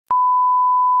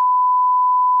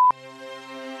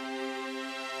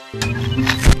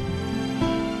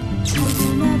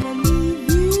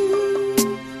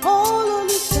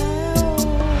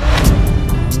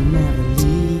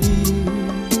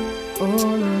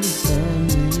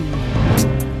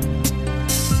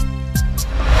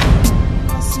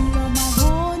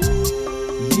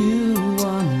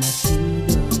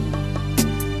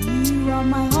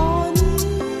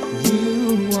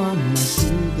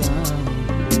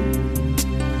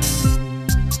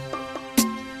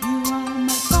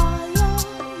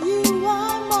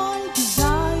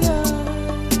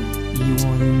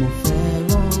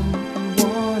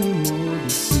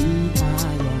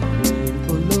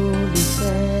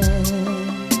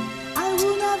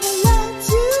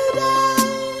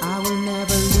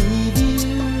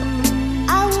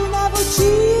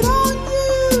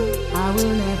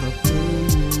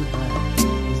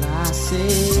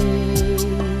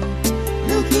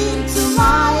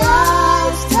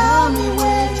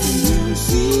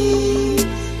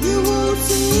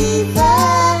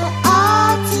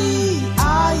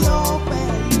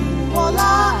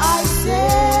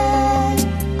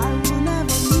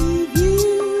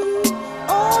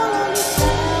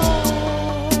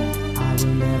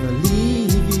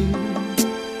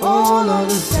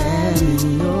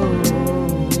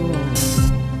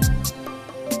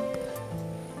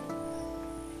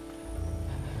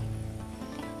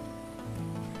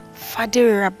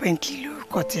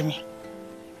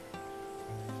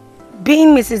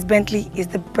Being Mrs. Bentley is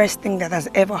the best thing that has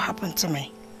ever happened to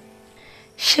me.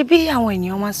 Shebi àwọn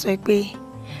ènìyàn máa sọ pé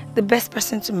the best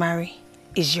person to marry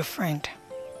is your friend.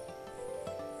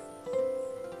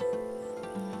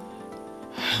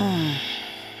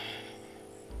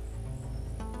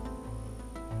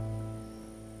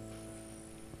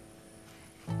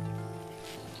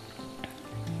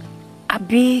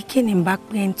 Àbí kí ni n bá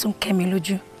pé ẹni tó ń kẹ́ mi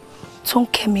lójú, tó ń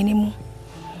kẹ́ mi nímú.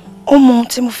 Ó mọ ohun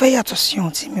tí mo fẹ́ yàtọ̀ sí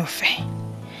ohun tí mi ò fẹ́.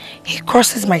 He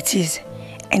crosses my T's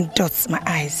and dots my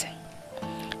I's.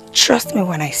 Trust me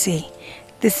when I say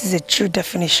this is a true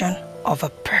definition of a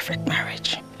perfect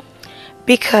marriage.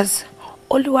 Because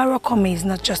Oluwarokome is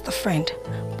not just a friend,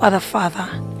 but a father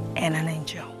and an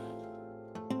angel.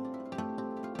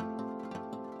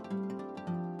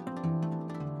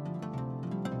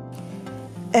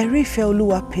 Eri-ife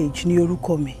Oluwa page ní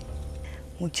orúkọ mi.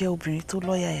 Mo jẹ́ obìnrin tó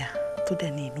lọ́yàyà tó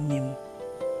dẹ̀ ní inú mímọ́.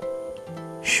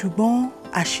 Ṣùgbọ́n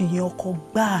àṣìyàn ọkọ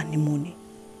gbáà ni mo ní.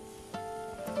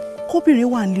 Kóbìnrin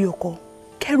wà nílé ọkọ,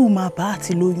 kẹ́rù máa bá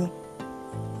àti lóyún.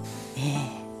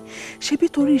 Ṣebí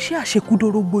torí iṣẹ́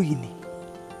àṣekúdórógbó yìí ni.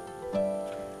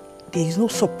 There is no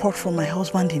support from my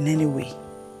husband in any way.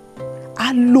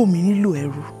 Á lò mí nílò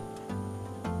ẹrú.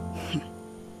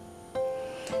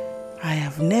 I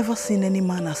have never seen any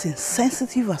man as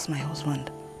insensitive as my husband.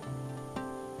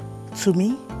 To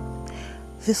me,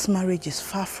 this marriage is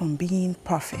far from being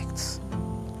perfect.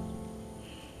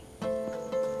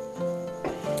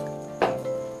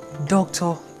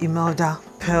 Dr. Imelda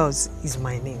Pearls is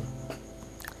my name.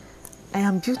 I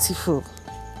am beautiful,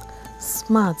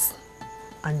 smart,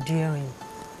 and daring.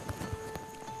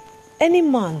 Any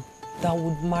man that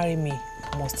would marry me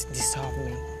must deserve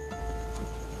me.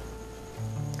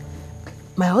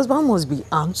 My husband must be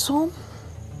handsome,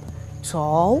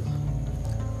 tall,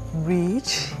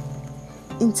 rich,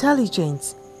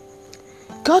 intelligent,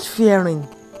 God-fearing,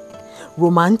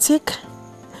 romantic,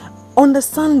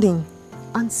 understanding,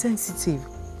 and sensitive.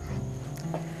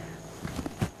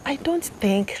 I don't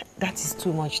think that is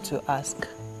too much to ask.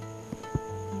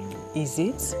 Is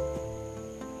it?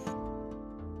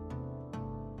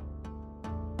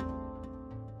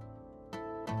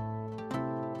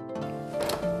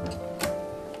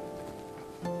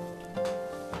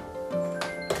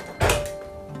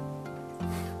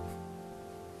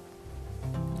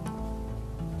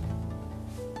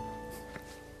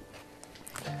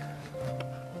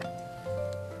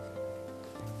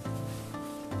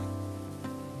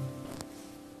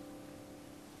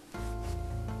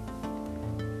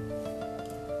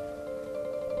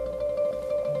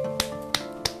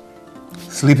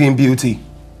 Sleeping Beauty,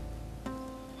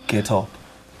 get up.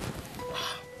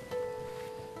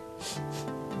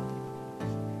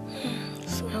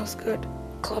 Smells good.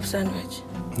 Club sandwich.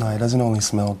 No, it doesn't only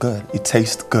smell good, it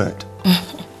tastes good.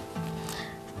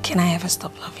 Can I ever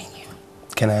stop loving you?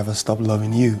 Can I ever stop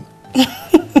loving you? I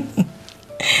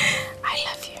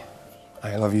love you.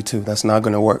 I love you too. That's not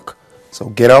gonna work. So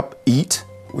get up, eat,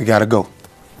 we gotta go.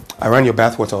 I ran your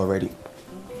bathwater already.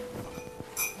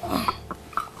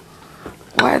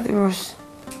 Why the rush?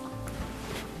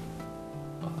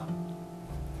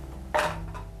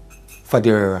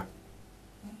 Fadirera.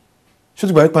 Should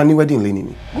you buy a wedding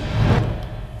lady?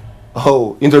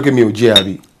 Oh, interrupt me with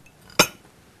JRB.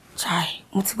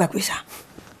 Mo ti gbàgbé ṣá.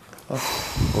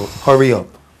 Well, hurry up.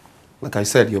 Like I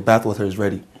said, your bath water is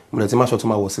ready.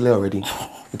 Already.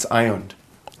 It's ironed.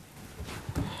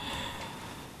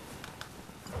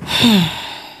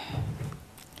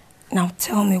 Now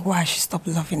tell me why I should stop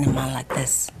loving a man like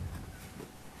this.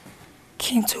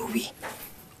 Kí n tó wí,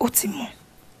 ó ti mọ̀.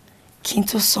 Kí n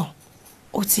tó sọ,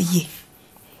 ó ti yé.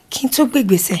 Kí n tó gbé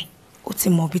ìgbésẹ̀, ó ti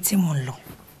mọ̀ bí tí mò ń lọ.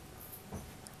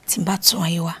 Tí n bá tún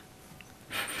ayé wá,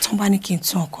 tán bá ní kí n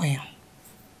tún ọkọ yàn.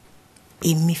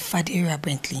 Èmi Fadera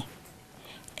Bentley,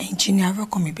 engineer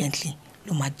Rọ́kànmí Bentley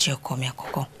ló máa jẹ́ ọkọ mi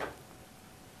àkọ́kọ́.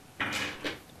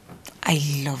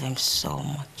 I love him so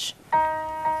much.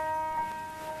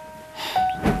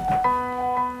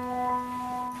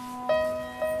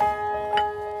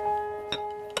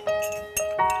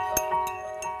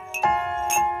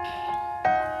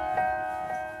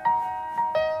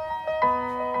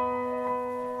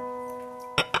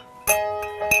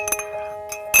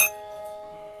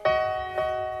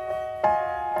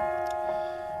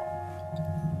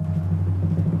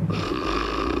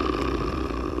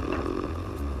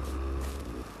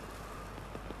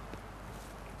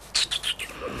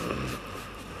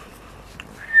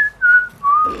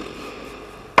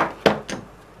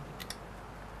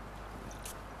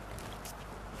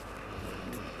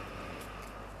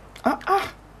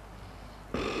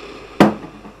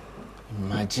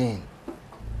 Imagine.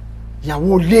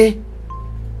 Ìyàwó lé.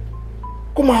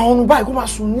 Kó máa ọrùn báyìí, kó máa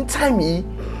sùn ní time yìí.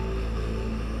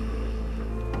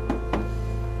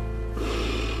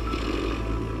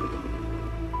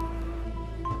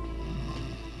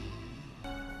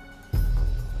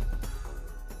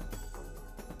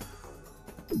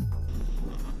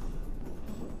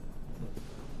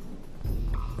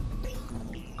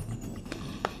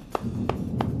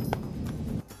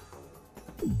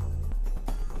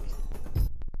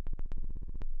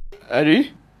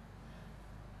 Eri?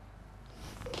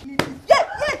 Yeah!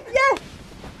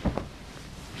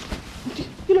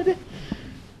 Kí ló dé?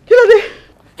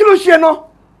 Kí ló ṣe náà?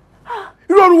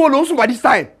 Irú ọrùn wo ló ń sùn by this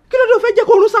time? Kí ló dé, ó fẹ́ jẹ́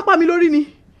kó orun sápá mi lórí ni?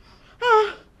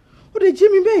 Ó dé jí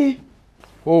mi bẹ́ẹ̀.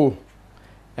 Oh,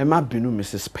 ẹ má bínú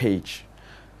Mrs. Page.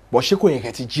 Bó ṣé kò yẹ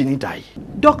kẹ́ ti jí ní dàí.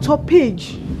 Dr.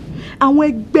 Page, àwọn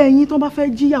ẹgbẹ́ yín tó bá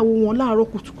fẹ́ jíyàwó wọn láàárọ̀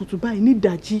kùtùkùtù báyìí ní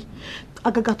ìdájí.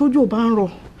 Àgàgà tójò bá ń rọ̀,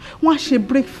 wọ́n á ṣe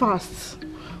breakfast.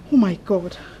 Oh my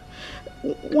God.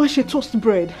 Wọ́n á ṣe toast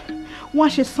bread. Wọ́n á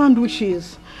ṣe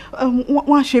sandwiches.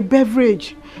 Wọ́n á ṣe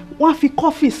beverage. Wọ́n á fi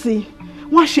coffee sí.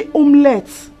 Wọ́n á ṣe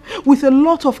omelette with a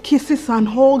lot of kisses and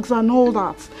hugs and all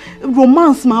that.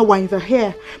 Romance máa wà in the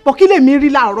hair. But kí lèmi rí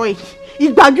láàárọ̀ yìí?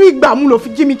 Ìgbájú ìgbàmú ló fi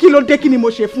jí mi, kí ló dé, kí ni mo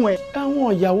ṣe fún ẹ?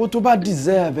 Àwọn ìyàwó tó bá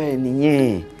deserve ẹ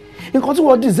nìyẹn. Nǹkan tí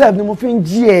wọ́n deserve ni mo fi ń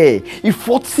jí ẹ.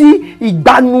 Ìfọ́tí,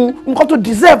 ìgbanu, nǹkan tó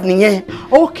deserve nìyẹn.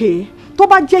 Okay, tó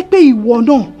bá jẹ́ pé ìwọ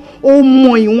náà ó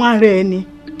mọ ìwọ̀n ara ẹ ni.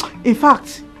 In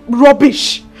fact,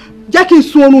 rubbish. Jẹ́ kí n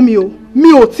sun oorun mi o.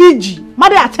 Mi ò tí jí. Má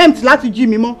dé attempt láti jí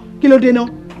mi mọ́. Kí ló dé náà?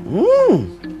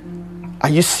 Are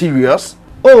you serious?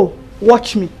 Oh,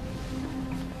 watch me.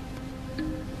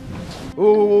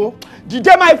 Oh,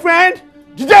 Jide, my friend.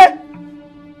 Jide!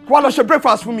 Wá lọ ṣe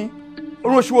breakfast fún mi.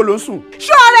 Orun oṣù wo ló ń sùn?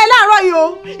 Ṣọ́ ara ẹ láàárọ̀ yìí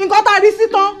o. Nǹkan tá a rí sí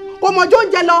tán. Kò mọ̀jọ́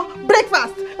oúnjẹ lọ.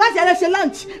 Breakfast. Láti ẹ̀rẹ́ ṣe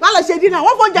lunch. Láti lọ ṣe dinner.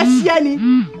 Wọ́n fọ́njẹ ṣí ẹ ni.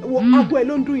 Wo aago ẹ̀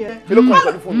ló ń dún yẹn. Kí ló kàn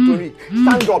pẹ̀lú fún mi torí?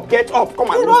 Stand up, get up, come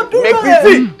and make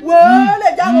busy. Wo lè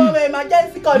jáwọ́ ọmọ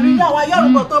emergency kan ní àwọn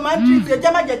ayọ́rùbọ̀ tó máa ń treat ẹ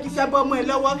jẹ́ má jẹ́ kí iṣẹ́ bọ́ ọmọ ẹ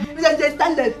lọ́wọ́. Ní ṣe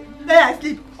standard. Lay and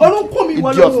sleep. Orúnkún mi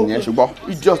wọ lọ́wọ́. Idiot nìyẹn ṣùgbọ́n.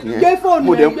 Idiot nìyẹn.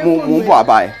 Mo ń bọ̀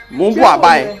àbá ẹ̀. Mo ń bọ̀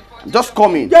àbá ẹ̀. Just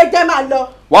come in. Jẹ́jẹ́ máa lọ.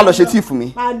 Wá lọ ṣe tea fún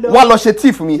mi. Wá lọ ṣe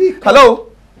tea fún mi. Hello?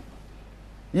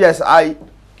 Yes,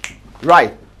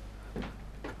 right.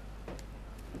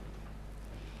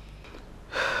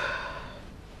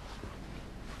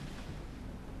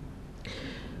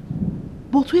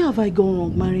 But where have I gone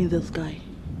wrong marrying this guy?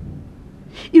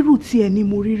 Irú tí ẹ ní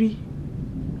mo rí rí.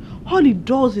 All he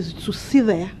does is to sit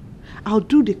there. I'll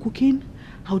do the cooking.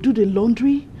 I'll do the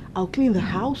laundry. I'll clean the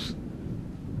house.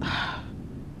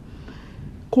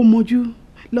 Kò mọ̀jú,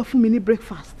 lọ fún mi ní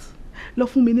breakfast. Lọ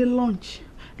fún mi ní lunch.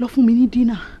 Lọ fún mi ní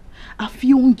dinner. A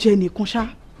fi oúnjẹ nìkan ṣá.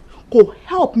 Kò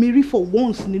help me rí for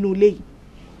once nínú ilé yìí.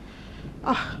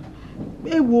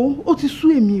 Ẹ wo, ó ti sú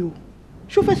èmi o.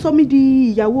 Ṣó fẹ́ sọ mí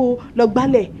di ìyàwó lọ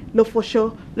gbálẹ̀, lọ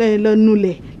fọṣọ, lọ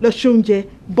nulẹ̀, lọ ṣoúnjẹ,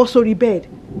 bọ́ sórí bed.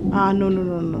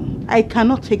 No. I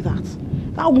cannot take that.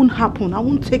 That won't happen. I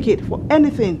won't take it for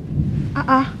anything.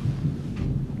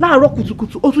 Láàárọ̀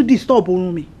kùtùkùtù, ó tún disturb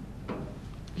oorun mi.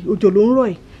 Òjò ló ń rọ̀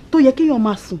ẹ̀. Tó yẹ kéèyàn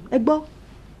máa sùn. Ẹ gbọ́.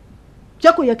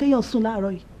 Jẹ́ kó yẹ kéèyàn sùn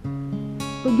láàárọ̀ yìí.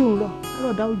 Lójú òun rọ̀,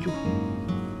 àárọ̀ dá òjò.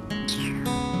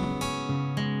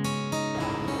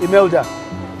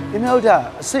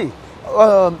 Imelda, see,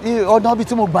 ọ̀nà bí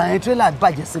tí mo gbà yẹn trailer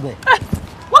bàjẹ́ síbẹ̀.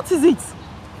 What is it?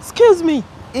 Excuse me.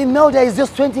 Imelda is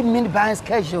just 20 minutes behind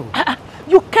schedule.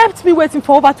 You kept me waiting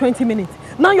for over 20 minutes.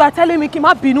 Now you are telling me kí n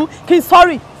má bínú, kí n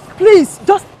sorry. Please,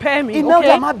 just spare me, Imelda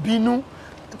okay? má bínú.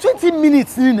 20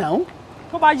 minutes ni now.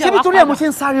 Tó bá yẹ Ṣé wá nítorí ẹ̀ mo ṣe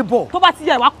ń sáré bọ̀? Tó bá ti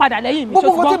yẹ wá padà lẹ́yìn mi, ṣó ti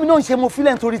Gbogbo nǹkan gbọ́? tèmi náà ń ṣe mo feel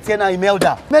nítorí tiẹ̀ náà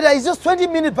Imelda. Imelda is just 20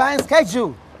 minutes behind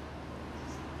schedule.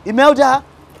 Imelda,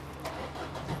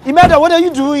 what are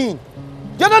you doing?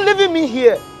 You're not leaving me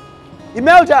here.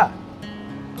 Imelda,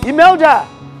 Imelda,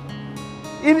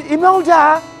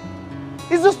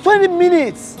 it's just 20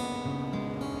 minutes.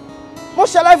 What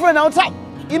shall I find out?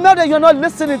 Imelda, you're not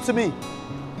listening to me.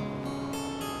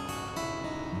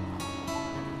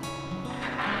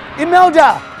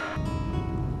 Imelda.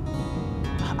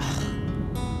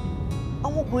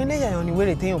 Àwọn ọkùnrin lẹ́yìn àyàn ni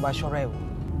wèrè téèyàn bá ṣọ́ra ẹ̀ wò.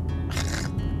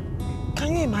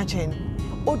 Can you imagine?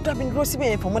 Ó dá mi dúró síbẹ̀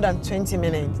yẹn for more than 20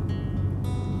 minutes.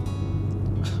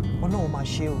 Ọlọ́run máa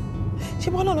ṣe o.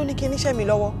 Ṣé bọ́lá ló ní kí n níṣẹ́ mi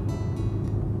lọ́wọ́?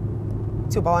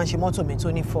 Tí o bá wá ń ṣe mọ́tò mi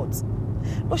tó ní fault.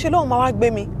 Ló ṣe lóun máa wá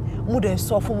gbé mi. Mo dẹ̀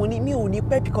sọ fún mo ní mi ò ní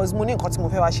pẹ́ because mo ní nǹkan tí mo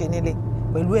fẹ́ wá ṣe nílé.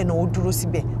 Pẹ̀lú ẹ̀ náà ó dúró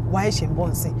síbẹ̀ wá ẹ̀ṣẹ̀ ń bọ̀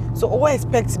nsìn. So owó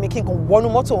expect mi kí n kàn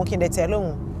wọnú mọ́tò òun kí n dẹ̀ tẹ̀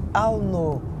lóhùn. How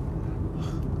no?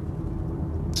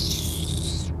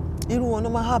 Irú wọn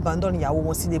náà máa abandon ìyàwó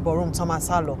wọn sílé ballroom tán máa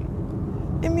sá lọ.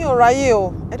 Èmi ò ráyè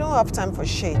o. I don't have time for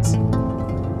shit.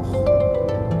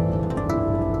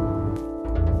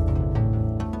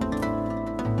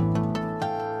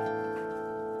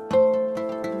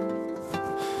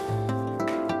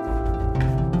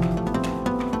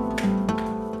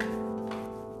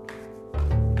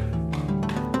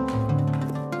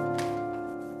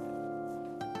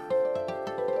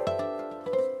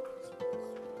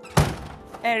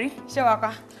 Eri, ṣé wàá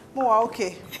pa? Mo wà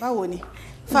okay. Báwo ni?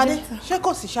 Fadé, ṣé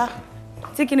kò sí ṣá?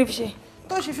 Tí kí ni fi ṣe?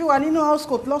 Tó ṣe fi wà nínú house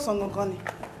coat lọ́sàn-án gangan ni.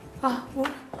 Wo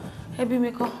ẹbí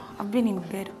mi kọ́, I've been in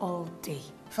bed all day.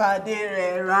 Fadé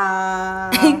rẹ̀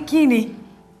ra. Kí ni?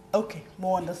 Okay,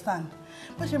 mo understand.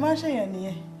 Bó ṣe máa ń ṣèyàn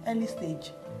nìyẹn, early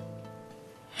stage.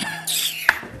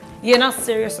 You're not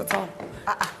serious at all.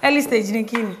 Early stage ni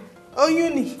kí ni?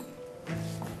 Oyún ni.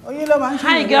 Oyún ló máa ń ṣèyàn.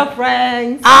 Hi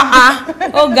girlfriend.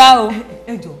 Ó ga o.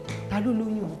 Ẹ jọ̀ọ́, ta ló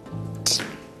lóyún o?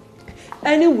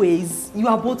 Anyways, you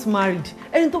are both married.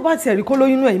 Ẹni tó bá tiẹ̀ rí kó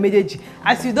lóyún ẹ̀yin méjèèjì.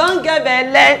 As you don't get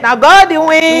belle, na God the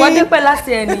win. Ìwọ dé pẹ́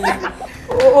láti ẹ̀ nìyẹn.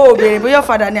 O béèrè bóyá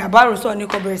fàdà ni àbárò sọ ní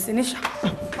kò bẹ̀rẹ̀ sí ní ṣá.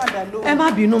 Ẹ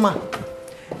má bínú mà.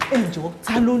 Ẹ jọ̀ọ́,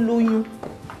 ta ló lóyún?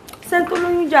 Ṣé tó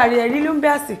lóyún jàre ẹ̀rí ló ń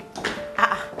bẹ́ àsè?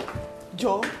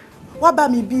 Jọ̀ọ́, wá bá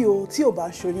mi bí o tí ò bá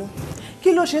ṣoyún.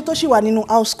 Kí ló ṣe tó ṣì wà nínú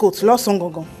house coat lọ́sàn-án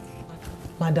gangan?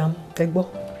 Madam, ẹ gbọ́.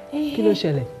 Kí ló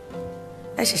ṣẹlẹ̀?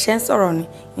 Ẹ ṣẹ̀ṣẹ̀ ń sọ̀rọ̀ ni,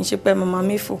 ń ṣe pé màmá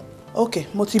mi fò. Okay,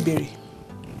 mo ti béèrè.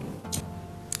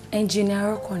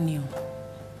 Engineer ọkọ ni o.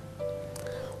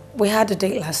 We had a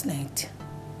date last night.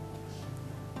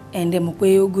 And mo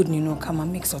pé ó good nínú ká máa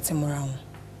mix ọtí mọ́ra wọn.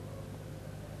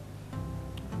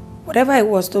 Whatever it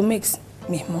was to mix,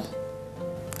 mi mọ̀.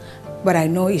 But I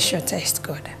know it sure tastes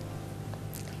good.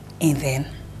 And then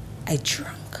I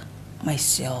drank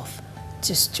myself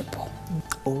to stupor.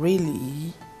 Oh,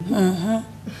 really?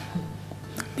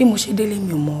 Bí mo ṣe délé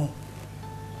mi ò mọ̀ o.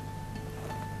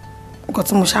 Nǹkan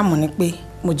tí mo ṣá mọ̀ ni pé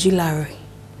mo jí láàárọ̀.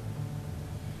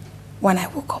 When I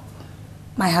woke up,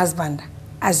 my husband,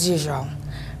 as usual,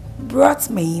 brought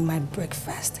me my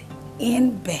breakfast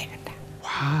in bed.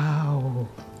 Wow.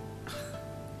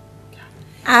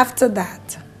 After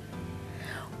that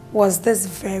was this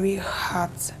very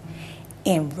hot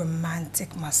and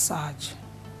romantic massage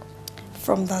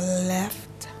from the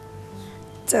left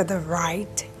to the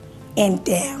right and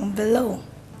down below.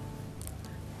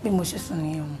 Bí mo ṣe sùn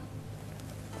nìyẹn o.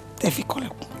 Tẹ́ fi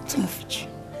kọ́lẹ̀kùn tí mo fi jí.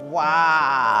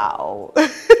 Wow.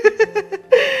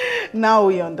 Now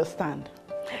we understand.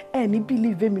 Any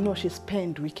believe me no she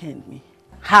spend weekend me.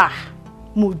 Ha!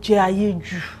 Mo jẹ ayé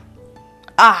jù.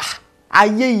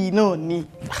 Ayé yìí náà ni.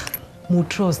 Mo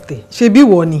trust ẹ. Ṣé bí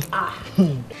wọ ni?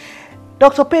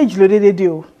 Dr. Page ló dédé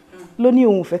o. Ló ní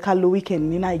òun fẹ́ ká lò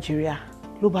weekend ní Nigeria.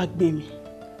 Ló bá gbé mi.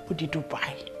 Ó di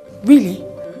Dubai. Really?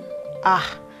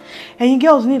 Ẹ̀yin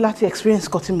girls ní láti experience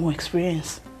kan tí mo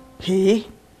experience. Hey,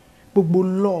 gbogbo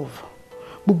love,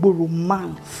 gbogbo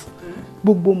romance,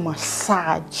 gbogbo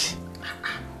massage,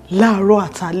 láàárọ̀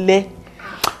àtàlẹ́.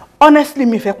 Honestly,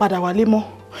 mi fẹ́ padà wálé mọ́.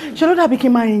 Ṣé ló dàbí kí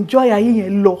n máa enjoy ayé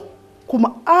yẹn lọ? Kó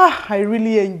máa, I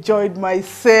really enjoyed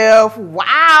myself.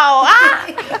 Wow!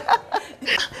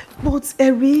 But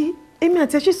Eri, èmi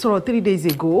àti ẹ ṣì sọ̀rọ̀ 3 days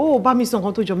ago. Ó bá mi sọ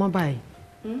nǹkan tó jọ mọ́ báyìí.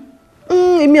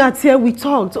 Èmi àti ẹ we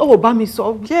talked. Ó bá mi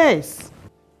sọ, yes.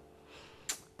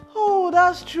 Oh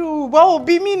that's true. But oh,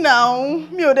 be me now.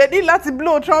 Me ò dẹ̀ ní láti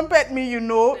blow trumpet me, you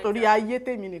know. Torí ayé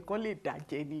tèmi nìkan lè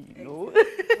dàjẹ́ ni, you know.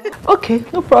 Okay,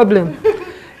 no problem.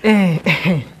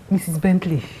 Mrs.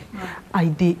 Bentley, I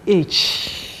DH.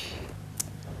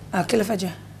 Kí ló fẹ́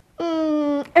jẹ?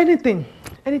 Anything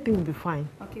will be fine.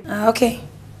 Okay.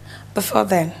 Before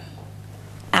then,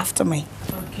 after me.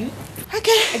 Okay.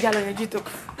 Okay.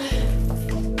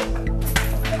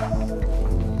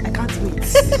 I can't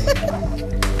wait.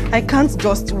 I can't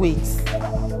just wait.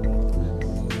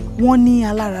 Wọ́n ní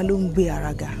alára ló ń gbé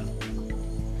ara ga.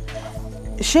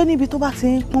 Ṣé níbi tó bá ti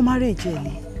ń pọ́n marriage ẹ̀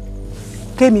lé?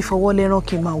 Kémi fọwọ́ lẹ́rán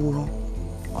kí n máa wòran.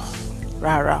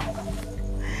 Rárá o.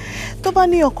 Tó bá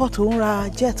ní ọkọ tó ń ra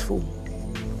jet fún,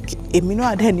 èmi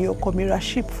náà dẹ̀ ní ọkọ mi ra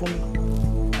ship fún mi.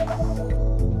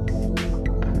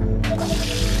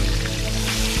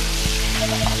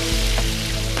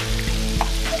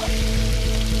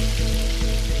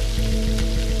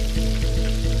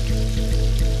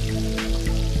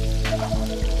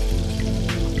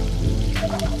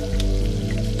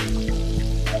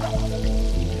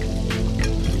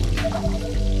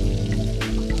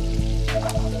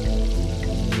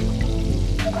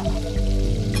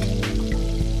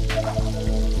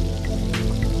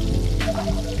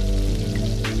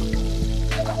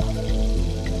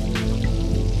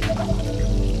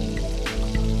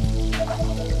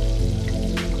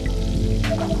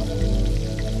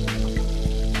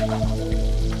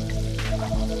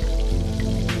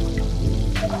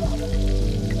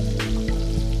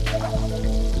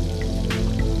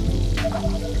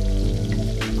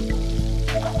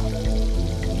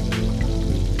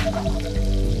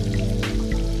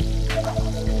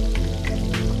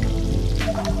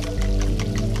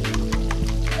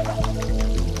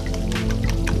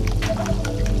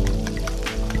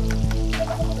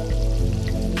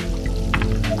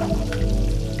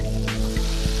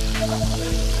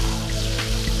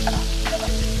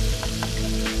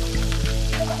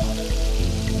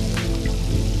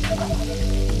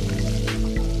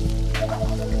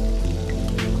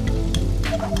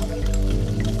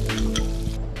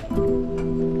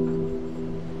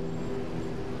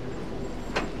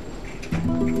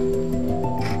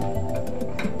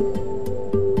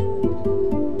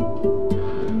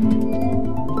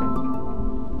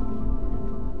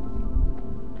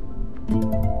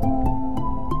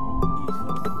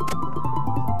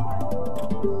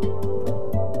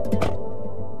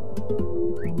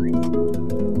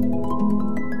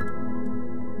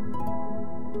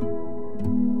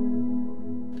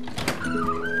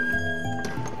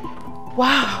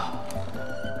 Wow.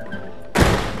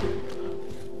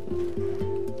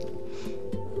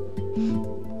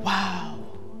 Wow.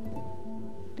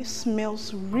 This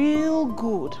smells real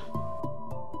good.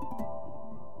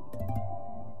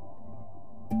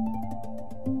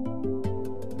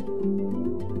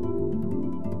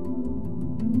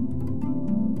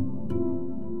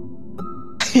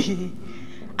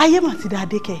 Ayé mà ti dá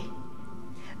Adékẹ́.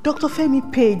 Dr. Femi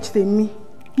Page tèmi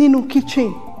nínú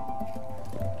kitchen.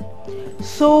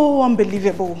 So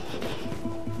unbelievable.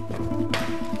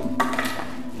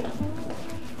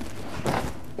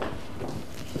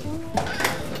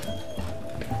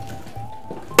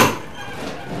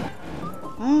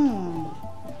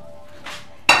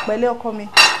 Pẹ̀lẹ́ ọkọ mi.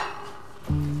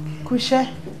 Kú iṣẹ́.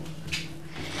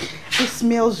 It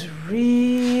smells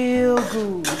real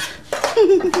good.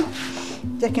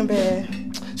 Jẹ́ kí n bẹ̀rẹ̀.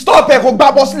 Stop ẹ kó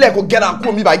gbá bọ́ sílẹ̀ kó get am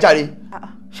kúrò mi bá jàre.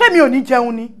 Ṣé mi ò ní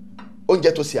jẹun ni?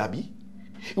 Oúnjẹ tó ṣe àbí?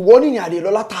 Ìwọ ní ìrìn àrè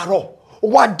lọ látàárọ̀. Ó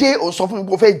wá dé ó sọ fún mi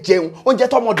pé ó fẹ́ jẹun. Oúnjẹ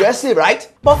tọmọdọ̀ ẹ sè, right?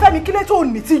 Bọ̀ Fẹ́mi kí lè tó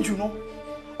ní tìjú ná.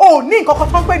 O ní nǹkan kan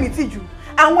tó ń pè ní tìjú.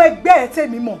 Àwọn ẹgbẹ́ ẹ̀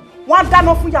tèmi mọ̀. Wọ́n á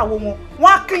dáná fún ìyàwó wọn.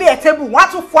 Wọ́n á clear table. Wọ́n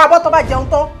á tún fọ abọ́ tó bá jẹun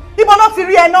tán. Ibo ló ti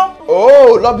rí ẹ ná?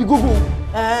 Oh, lọ bí Google.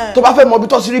 Tó bá fẹ́ mọ bí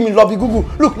tó ti rí mi lọ bí Google.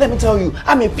 Look, let me tell you,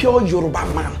 I'm a pure Yoruba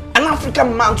man. An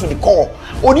African man to the core.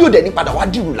 Oní òde ní padà wá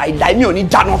dìrù láìláì mi ò ní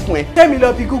dáná fún ẹ. Kémi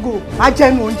lọ bí Google. Má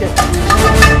jẹnu oúnjẹ.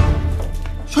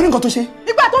 Ṣé ní nǹkan tó ṣe?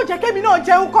 Nígbà tó jẹ́ kémi náà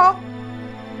jẹun kọ́.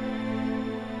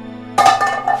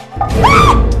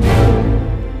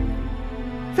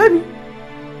 Fẹ́mi.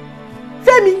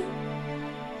 Fẹ́mi.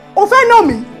 O fẹ́ nà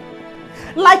mí.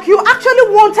 Like you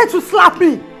actually wanted to slap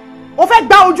me. O fẹ́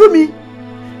gbá ojú mi.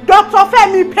 Dr.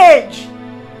 Femi Page.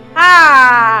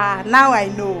 Ah, now I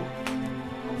know.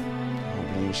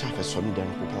 Obìnrin ṣàfẹ́ sọ mí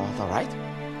dẹnu kó pàwọ́tà, right?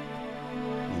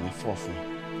 I'm a fọ́ fún.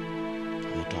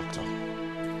 I'm a doctor.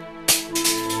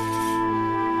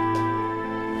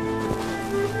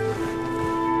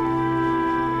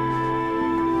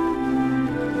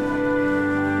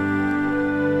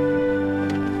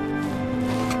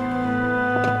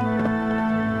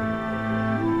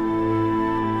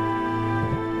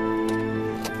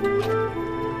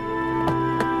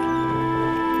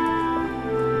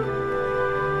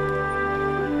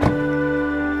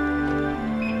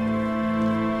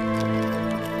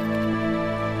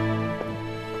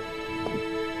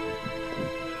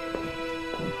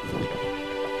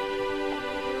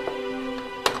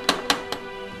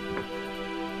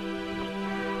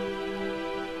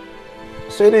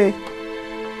 sweetie.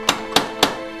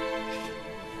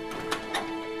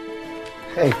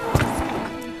 Hey.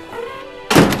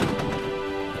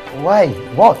 Why?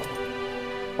 What?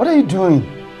 What are you doing?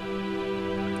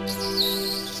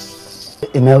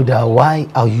 Imelda, why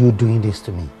are you doing this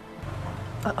to me?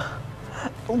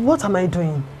 What am I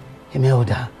doing?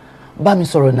 Imelda, bá mi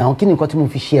sọ̀rọ̀ now. Kí ni nǹkan tí mo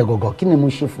fi ṣe ẹ́ gọ̀gọ̀? Kí ni mo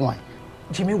ṣe fún ẹ?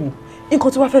 Jimmy wo,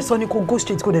 nǹkan tí wàá fẹ́ sọ ni kó go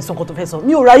straight kó dẹ̀ sọ nǹkan tó fẹ́ sọ.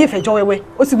 Mi ò ráyè fẹjọ́ wẹ́wẹ́.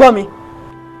 Ó ti gbọ́ mi.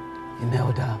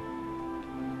 Imelda,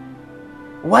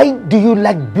 why do you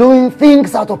like blowing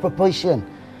things out of proportion?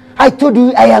 I told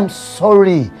you I am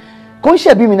sorry. Kò ń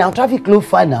ṣe bí mi now, traffic ló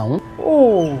fà now.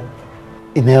 Oh.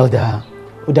 Imelda,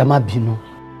 ó dá má bínú.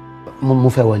 Mo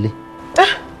fẹ́ wọlé.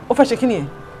 Ó fẹ́ ṣe kí ni ẹ̀?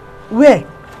 Where?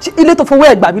 Ilé tó fowó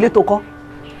ẹ̀ gbà bí ilé tó kọ́?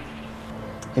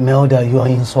 Imelda, you are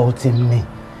insulting me.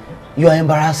 You are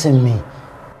embarrassing me.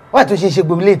 Why tó ṣe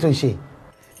gbogbo ilé tó ṣe?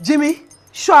 Jimmy,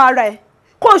 ṣọ́ ara ẹ̀.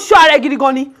 Kó ṣọ́ ara ẹ̀ gidi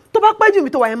gan ni. Tó bá pẹ́ jù mí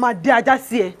tó wà yẹn máa dé ajá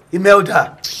sí ẹ.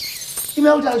 Imelda,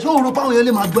 ṣé o rò pé àwọn èèyàn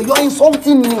lè máa gbọ́? You are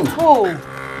insulting me. Oh,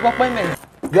 wọ́n pẹ́ mẹ́rin.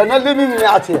 You are not leaving me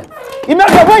out here.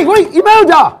 Imelda, wait,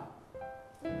 Imelda!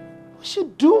 What's she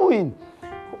doing?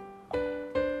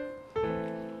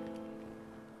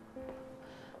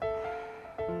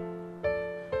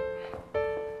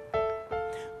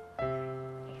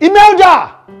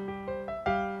 Imelda!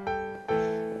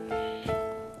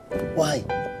 Why?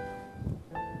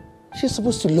 She's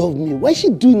supposed to love me. Why is she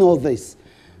doing all this?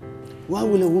 Why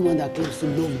will a woman that claims to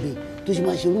love me do she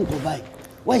must buy?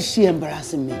 Why is she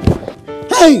embarrassing me?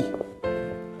 Hey!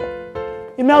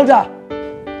 Imelda!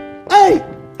 Hey!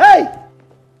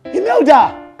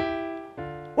 Imelda!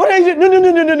 What are you? No!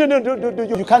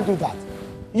 You can't do that.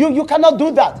 You cannot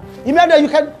do that. Imelda,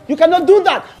 you cannot do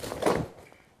that.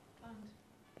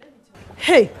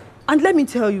 Hey, and let me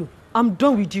tell you, I'm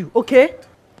done with you, okay?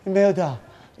 Imelda,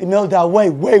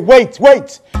 wait.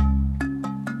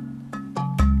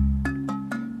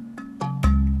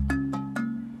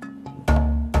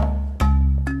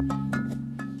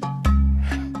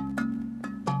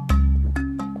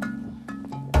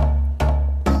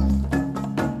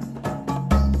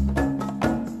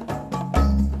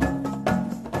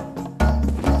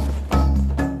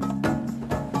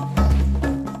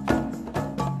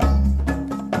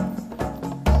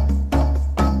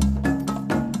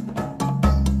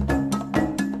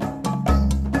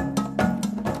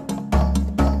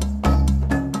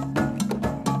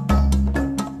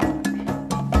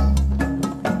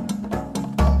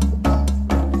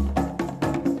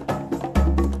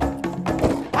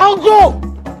 I'll go!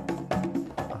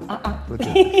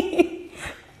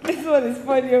 This one is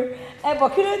funny. But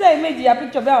can you tell me your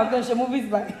picture about how to movies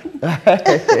by?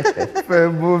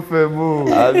 Femo.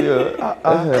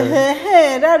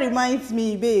 Hey, that reminds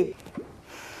me, babe.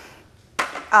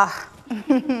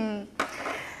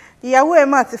 Ìyàwó ẹ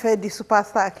máa ti fẹ́ di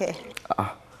superstar kẹ́.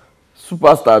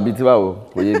 Superstar bíi ti báwo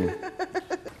kò yé mi.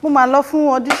 Mo máa lọ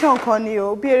fún audition kan ni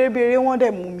o, bí eré wọ́n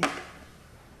dẹ̀ mú mi.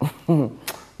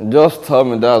 Just tell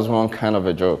me that's one kind of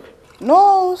a joke.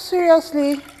 No,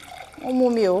 seriously. Wọ́n mú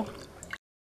mi o.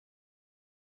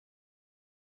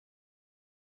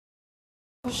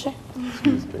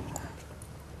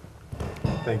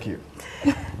 Thank you.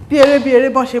 Bí eré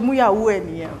bọ́n ṣe mú ìyàwó ẹ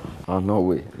nìyẹn. Oh no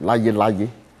way, láyé.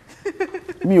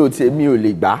 Mi ò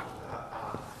lè gbà.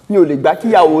 Mi ò lè gbà kí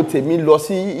ìyàwó tèmi lọ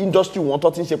sí industry wọn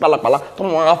tó ti ń ṣe pálapàla tó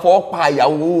wọn á fọwọ́ pa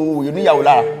ìyàwó oníyàwó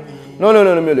lára. No, mi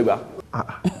ò lè gbà.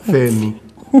 Fẹ́mi.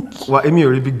 Wa èmi ò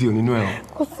rí big deal nínú ẹ̀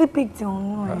o. Kò sí big deal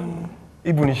nínú ẹ̀.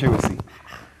 Ibu ni ṣe o sí.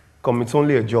 Come, it's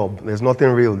only a job. There's nothing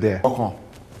real there. Ọkàn.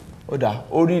 Ó dà,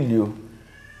 ó rí ìlú o.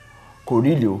 Kò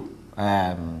rí ìlú o.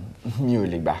 Mi ò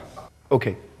lè gbà.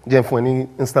 Okay, Jen, for any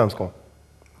instance, come.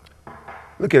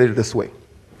 Look at it this way.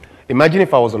 Imagine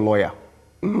if I was a lawyer,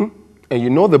 and you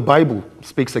know the Bible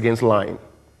speaks against lying.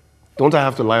 Don't I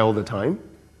have to lie all the time?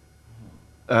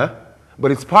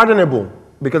 But it's pardonable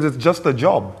because it's just a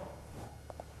job.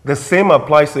 The same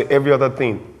applies to every other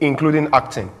thing, including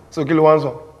acting. So,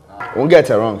 Kiluanzo. Don't get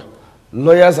it wrong.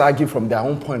 Lawyers argue from their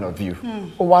own point of view.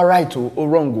 Or right or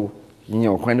wrong, you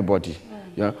know, anybody.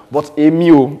 Yeah. But me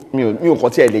kò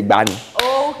tí ẹ lè gbà ni.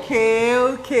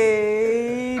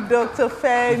 Okay, Dr.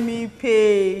 Femi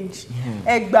Page.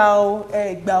 Ẹ gbà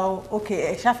o. Okay,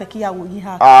 ẹ ṣàfẹ́ kí ìyàwó yín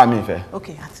ha. Mi fẹ́.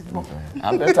 Okay, àti gbọ́.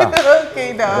 I'm better.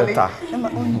 Okay, darling.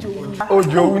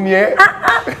 Ojo ni ẹ.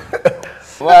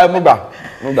 Well, mo gbà.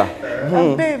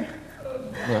 Babe,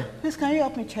 please can you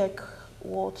help me check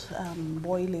what's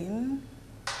boiling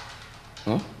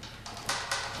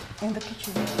in the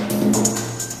kitchen?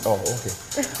 Oh, okay.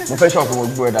 Mo fẹ́ ṣọ́ọ̀pù mo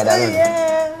gbọ́ ẹ dáadáa lónìí.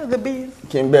 Yeah, the beans.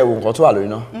 Kí n bẹ̀ wo nǹkan tó wà lórí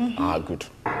náà. Good.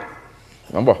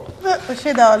 Number.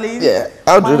 Ṣé darling? Yeah,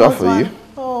 I'll do that for you.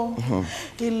 Oh,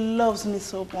 he loves me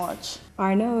so much.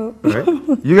 I know. Right?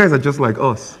 You guys are just like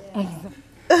us.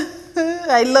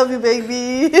 I love you,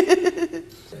 baby.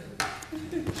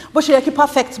 But she like a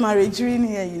perfect marriage,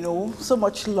 really, you know, so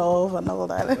much love and all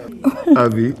that.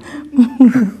 Abby.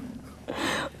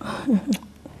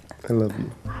 I love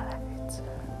you.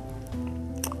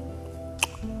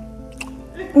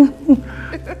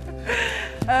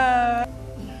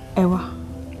 Ewa.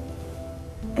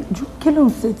 Kí ló ń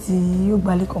ṣe tí yóò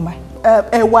gbalẹ̀ kan báyìí?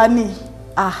 Ewa ni.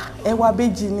 Ewa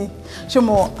beji ni. Ṣé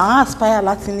mo aspire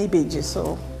láti ní ìbejì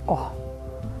so. Oh.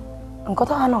 Nǹkan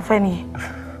tó wà náà fẹ́ nìyẹn.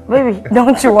 Baby,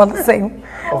 don't you want the same?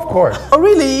 Of course. Oh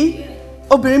really?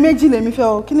 Obìnrin méjì lèmi fẹ́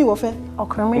o. Kí ni ìwọ fẹ́?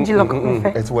 Ọkùnrin méjì lọ́kùnrin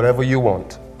fẹ́. It's whatever you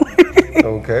want.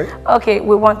 Okay? Okay,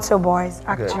 we want 2 boys,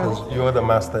 actually. Okay, 'cause you're the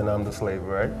master and I'm the slave,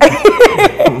 right?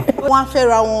 Wọ́n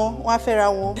fẹ́ra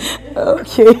wọn.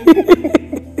 Okay.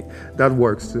 That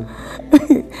works too.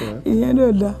 Yeah,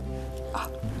 no, no.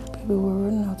 Baby, we're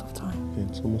running out of time. Okay,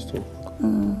 it's almost 12.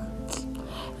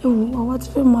 What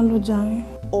if I'm not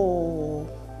Oh.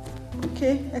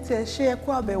 Okay, ẹ ti ṣe ẹ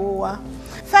kú àbẹ̀wò wa.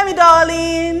 Fẹ́mi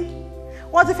darling,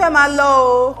 wọ́n ti fẹ́ máa lọ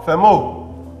o. Femo!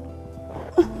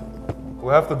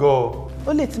 We have to go.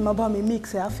 Ó lè ti máa bá mi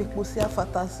mix ẹ̀ àfikún sí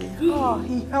àfàtà sí. Oh,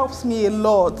 he helps me a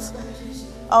lot.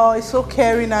 Oh, he's so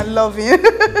caring and loving.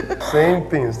 Same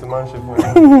things to man for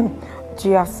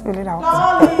Just fill it out.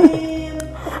 Darling!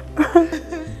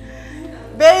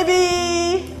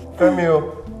 Baby!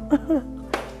 Femio.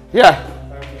 Yeah.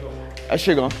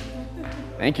 Ashigon.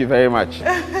 Thank you very much.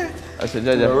 I said,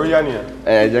 Jaja.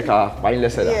 Jeka, fine,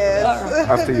 let's say that. Yes.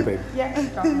 After you, baby. Yeah.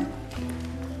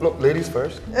 No, ladies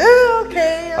first.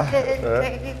 Okay.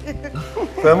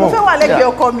 Femo. I feel like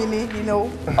you're coming in, you know.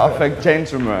 Perfect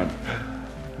gentleman.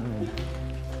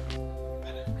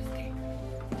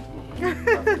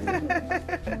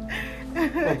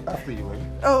 After you, baby.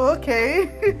 Oh, okay.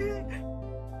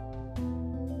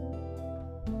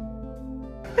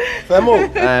 Femo.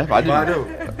 Fadu.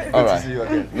 All right. See you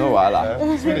again. No wala.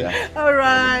 All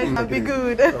right. I'll be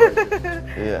good.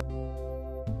 Yeah.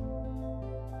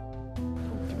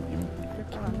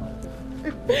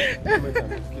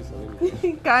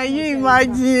 Can you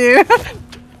imagine?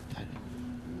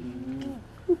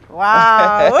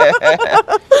 Wow.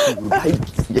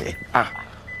 Yeah.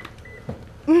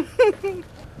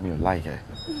 Mi ò like ẹ.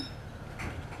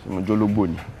 Ṣé mo jólógbò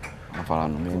ni? Mo fara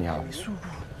nù mí anyhow.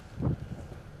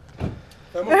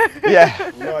 Yeah.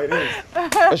 No, it is.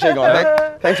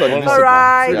 Thanks for the visit. All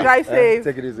right. Yeah. Drive safe.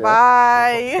 Take it easy.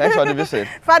 Bye. Thanks for the visit.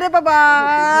 Father,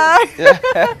 bye-bye.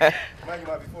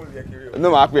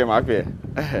 No, Mark,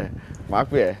 Mark,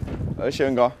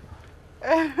 Shingo.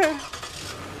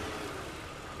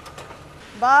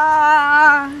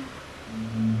 Bye.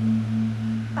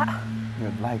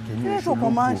 You like it? Ṣé ètò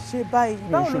kan máa ń ṣe báyìí?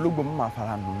 Mi ò ṣológbò mo máa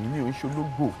fara nù mí, mi ò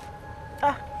ṣológbò.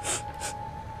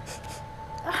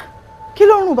 Kí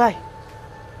ló ń rùn báyìí?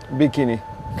 Bí kíni?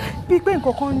 Bí pé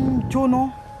nǹkan kan ń jóná.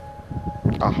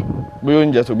 Bí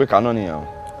oúnjẹ tó gbé kaná nìyẹn o.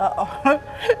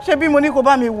 Ṣé bí mo ní kó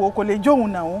bá mi wò kò lè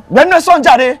jóhun náà? Gbẹ́nu ẹ̀ sàn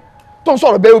jáde tó ń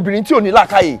sọ̀rọ̀ bẹ́ẹ̀ obìnrin tí ò ní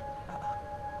làákàyè.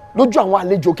 Lójú àwọn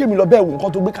àlejò kémi lọ bẹ́ẹ̀ wò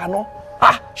nǹkan tó gbé kaná.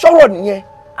 Ṣọ́rọ̀ nìyẹn.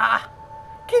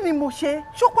 Kí ni mo ṣe?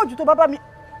 Ṣó pọ̀ jù tó bá mi?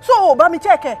 So ò bá mi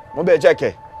chẹ́ẹ̀kẹ̀? Mo bẹ́ẹ̀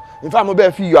chẹ́ẹ̀kẹ̀. In fact, mo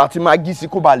bẹ́ẹ̀ fi iyọ̀ àti magí sí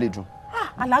kó ba lè dùn.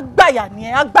 Alágbàyà ni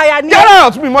ẹ, àgbàyà ni ẹ. Get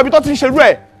out mi mọ ibi tó ti ń ṣerú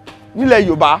ẹ̀ nílẹ̀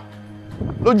Yorùbá.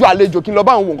 Lójú àlejò kí n lọ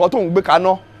bá àwọn wò nǹkan tó ń gbé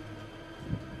kaná.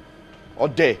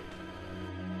 Ọ̀dẹ̀.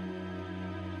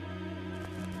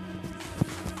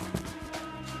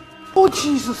 Oh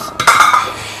Jesus.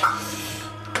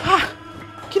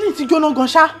 Kí ni ti jóná gan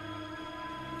ṣá?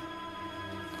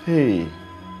 Hey,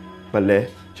 pẹ̀lẹ́,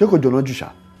 ṣé kò jóná jù ṣá?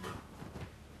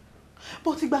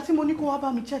 Bó ti gbà tí mo ní kó wá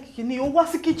bá mi check kíni, ó wá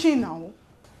sí kitchen náà.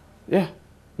 Yeah,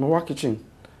 mo wá kitchen.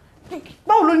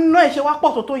 Báwo ló ní iná ẹ̀ ṣe wá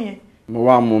pọ̀ tó tó yẹn? Mo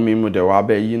wá mú mi mo dẹ̀ wá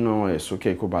bẹ́ẹ̀ yí náà ẹ̀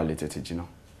sókè kó ba lè tètè jiná.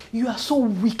 You are so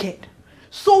wicked.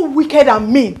 So wicked and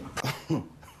mean.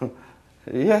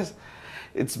 Yes,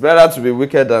 it's better to be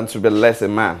wicked than to be less a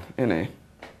man, innit?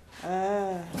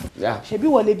 Yeah. Ṣebí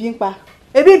wọ lè bí ń pa.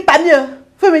 Ebi ń pa ní o.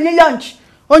 Fún mi ní lunch.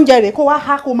 Oúnjẹ rẹ̀ kó wá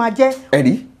há kó máa jẹ.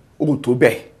 Ẹ̀rí, o tó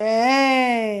bẹ́ẹ̀.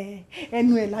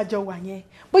 Ẹnu ẹ̀ lájọ wà yẹn.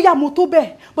 Bóyá mo tó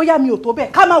bẹ́ẹ̀, bóyá mi ò tó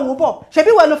bẹ́ẹ̀. Ká máa wò bọ̀.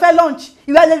 Ṣebí wọ ló fẹ́ lunch.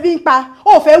 Ìwà lè bí ń pa.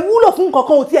 O fẹ́ wúlò fún nǹkan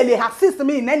kan ò tiẹ̀ lè assist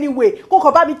me in any way. Kó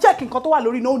kàn bá mi check nǹkan tó wà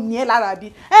lórí náà ó ní ẹ lára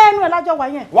bí. Ẹnu ẹ̀ lájọ wà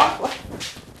yẹn. Wá.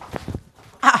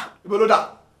 Ibo ló dà?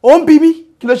 Ó ń bí mi.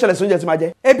 Kí ló ṣẹlẹ̀ sí oúnjẹ tí máa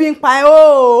jẹ? Ebi ń pa ẹ́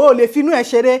o lè finú ẹ̀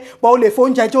ṣeré pọ̀ o lè fo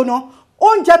oúnjẹ jóná.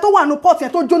 Oúnjẹ tó wà nínú pot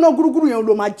yẹn tó jóná gúrúgúrú yẹn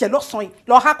ló máa jẹ lọ́sàn-án yìí.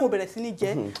 Lọ há kó bẹ̀rẹ̀ sí ní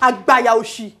jẹ. Àgbàyà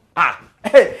òṣì.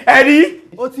 Ẹ̀rí.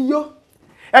 O ti yó.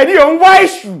 Ẹ̀rí ò ń wá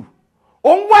èṣù.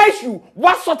 ó ń wá èṣù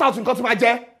wá sort out nǹkan tí máa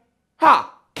jẹ ha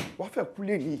wá fẹ́ kú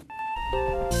lé ní.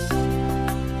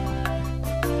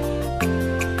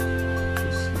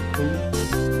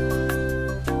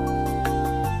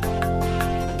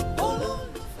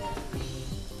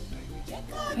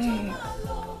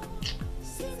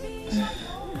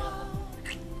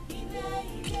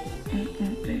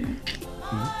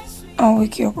 I'll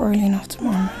wake you up early enough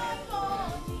tomorrow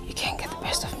morning. You can't get the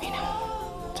best of me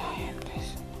now. I'm tired,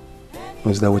 please.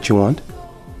 Is that what you want?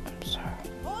 I'm sorry.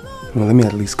 Well, let me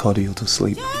at least cuddle you to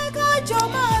sleep.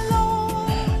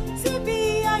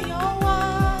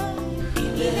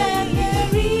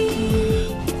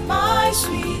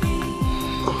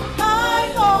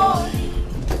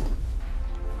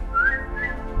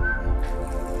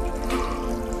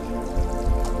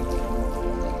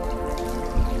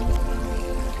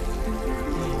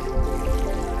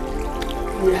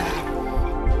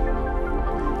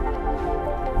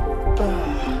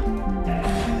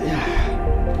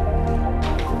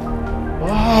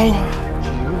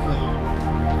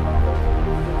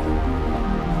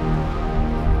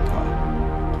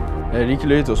 Ẹ̀rí kí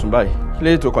ló yẹ tó sùn báyìí? Kí ló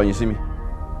yẹ tó kọ̀yìn sí mi?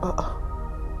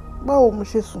 Báwo mo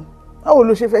ṣe sùn? Báwo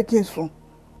ló ṣe fẹ́ kí n sùn?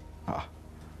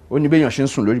 Ó ní béèyàn ṣe ń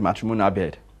sùn lórí matrimonial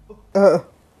bed.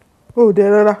 Ó dẹ̀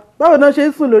rárá. Báwo náà ṣe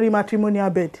ń sùn lórí matrimonial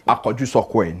bed? Akọjú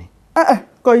sọkọ ẹ̀ ni.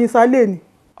 Kọ̀yìn sálẹ̀ ni.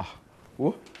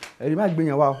 Wo ẹ̀rí má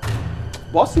gbìyànjú wa o.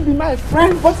 Bọ́ síbi my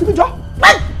friend, bọ́ síbi jọ.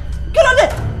 Kí ló dé?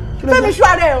 Fẹ́mi ṣú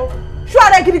ara ẹ̀ o. Ṣú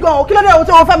ara ẹ̀ gidi gan o. Kí ló dé o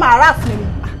tí wọ́n fẹ́ máa harass mi ni?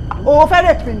 O fẹ́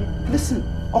rape mi ni. Listen,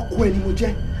 ọkọ ẹ ni mo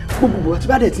jẹ́. Gbogbo tí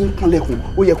bá dẹ̀ ti ń kanlẹ̀kùn,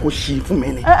 ó yẹ kó ṣí fún mi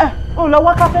ni. O lọ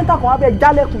wá kápẹ́ntà kan wá bẹ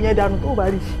jálẹ̀kùn yẹn dànù tó bá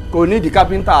rí. Kò ní di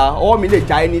kápẹ́ntà, ọwọ́ mi lè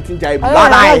já ẹni tí ń ja ibi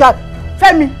lára ẹ̀.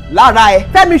 Fẹ́mi. Lára ẹ̀.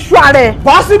 Fẹ́mi ṣú ara ẹ̀.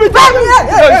 Bọ́ síbi tó ń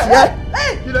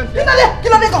Kí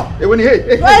ló dé kan? Èwo ni ẹ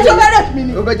ṣe fẹ́ rape mi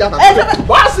ni. O fẹ́ jà tàbí.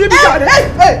 Bọ́ síbi tó ń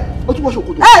o tún wọ́n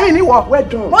ṣòkòtò. Mi ní wọ̀. Well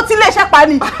done. Mo ti lè ṣe pa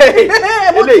ni.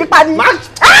 Mo ti pa ni.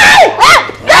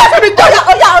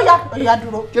 Oya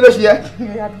dúró. Kí ló ṣe yẹ?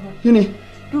 Oya dúró. Kí ni?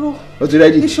 Dúró. O ti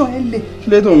rẹ́dí. Iṣan ẹ lè. Kí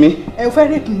ló dùn mí? Ẹ fẹ́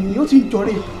rape mi ni, ó ti ń jọ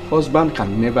rape. Husband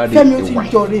can never rape Fẹ́mi a ó ti ń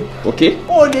wife. jọ rape. Okay?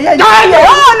 O lè yẹ ìjẹ́. O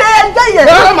lè yẹ ìjẹ́ yẹ.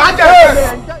 Ẹ máa jẹ́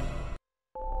ẹ̀.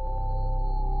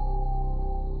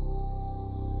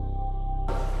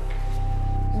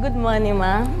 Good morning,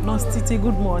 ma. Nurse Titi,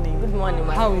 good morning. Good morning,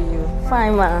 ma. How are you?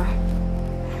 Fine, ma.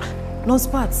 Nurse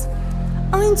Pat,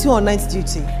 aren't you on night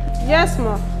duty? Yes,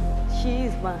 ma. She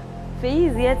is, ma. Faye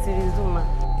is here to resume, ma.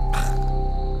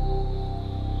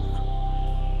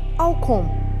 How come?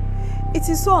 It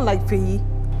is so unlike Faye.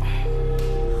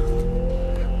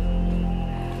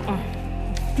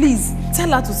 Please,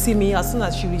 tell her to see me as soon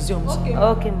as she resumes. Okay.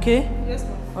 Okay. Okay? Yes,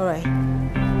 ma'am. All right.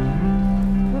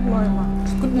 Good morning, ma.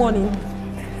 Good morning.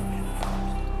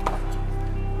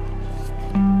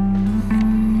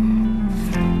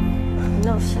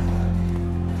 No,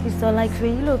 it's not like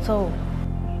Faye lóòótọ́ o.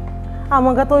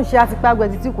 Àwọn nǹkan tó ń ṣe àti pé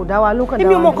agbẹ̀dì tí kò dá wa ló kàn dá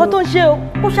wa. Èmi ò mọ nǹkan tó ń ṣe o.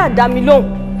 Kó ṣáà dá mi lóhùn.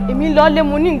 Èmi ń lọ lé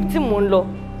mo ní ibi tí mò ń lọ.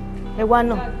 Ẹ wá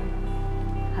náà.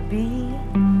 Àbí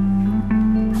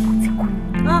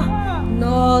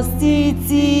Nurse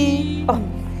Titi.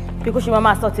 Bí kò ṣe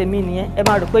máa sọ tèmi nìyẹn. Ẹ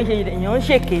máa rò pé èèyàn ń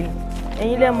ṣèké ni.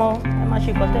 Ẹ̀yin lẹ́mọ, ẹ máa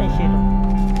ṣe nǹkan tẹ́ ń ṣe lọ.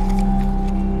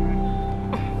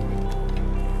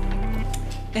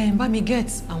 Bá mi get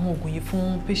àwọn oògùn yìí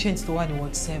fún patient tó wà ní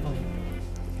ward 7.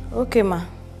 Okay, ma.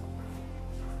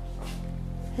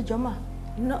 Ẹ jọ̀ọ́ ma.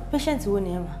 No, patient wo ni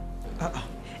ẹ ma?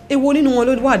 Èwo nínú wọn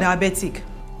ló wà diabetic?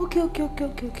 Okay.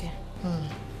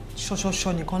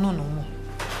 Ṣọṣọṣọ nìkan náà nà mọ̀.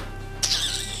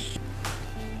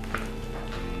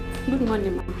 Good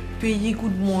morning, ma. Faye,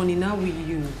 good morning. How are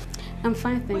you? I'm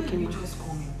fine, thank you, ma. Just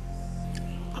coming.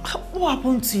 What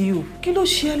happened to you? Kí ló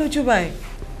ṣe ẹ́ lójú báyìí?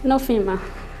 Nothing, ma.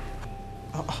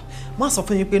 Má sọ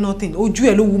fún mi pé nothing. Ojú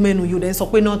ẹ ló wú mẹ́nu yóò dẹ̀ sọ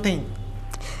pé nothing.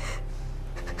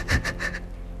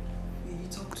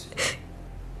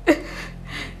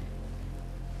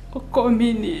 Ọkọ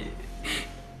mi ni.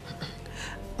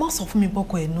 Má sọ fún mi pé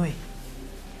ọkọ ẹ̀ nú ẹ̀.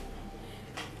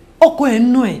 Ọkọ ẹ̀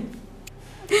nú ẹ̀.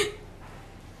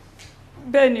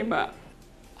 Bẹ́ẹ̀ ni, ma.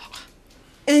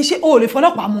 Ṣé o lè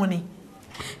fọlọ́pàá mú ni?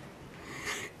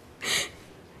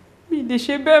 Mi lè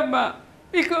ṣe bẹ́ẹ̀, ma.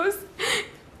 Because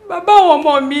bàbá àwọn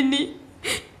ọmọ mi ni.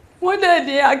 Wọ́n dẹ̀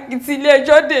ní àkìtì ilé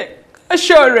ẹjọ́ dé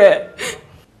aṣọ rẹ̀.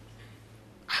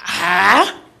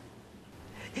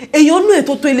 Èèyàn nú ẹ̀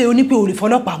tó ilé oní pé o lè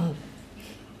fọlọ́pàá mú.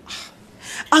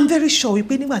 I'm very sure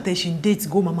wípé nígbà tẹ́ ṣe ń date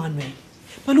go mama nù ẹ̀.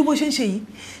 Pẹ̀lú bó ṣe ń ṣe yìí,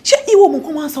 ṣé ìwọ mọ̀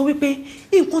kán máa sọ wípé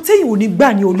nǹkan téèyàn ò ní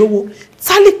gbà ní olówó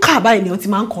tálíkà báyìí ni wọ́n ti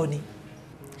máa ń kọ́ ni?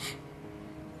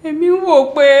 Èmi ń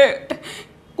wò pé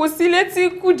kò sí létí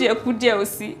kùdìẹ̀kùdìẹ̀ ò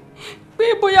sí. Pé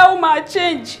bóyá ó máa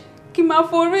change. kí máa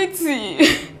forí tì.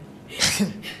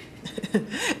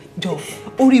 Jọ,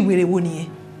 orí wèrè wo nìyẹn?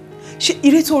 Ṣé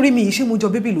ire tó rí mi yìí ṣé mo jọ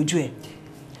bébì lójú ẹ̀?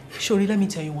 Ṣorí, let me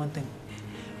tell you one thing.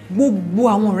 Gbogbo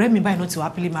àwọn ọ̀rẹ́ mi báyìí náà ti wà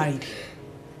happily married.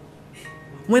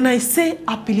 When I say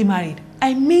happily married,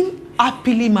 I mean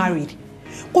happily married.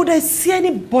 Kò dẹ̀ sí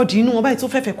anybody inú wọn báyìí tó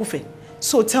fẹ́fẹ́ kúfẹ́.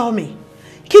 So tell me,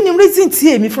 kí ni reason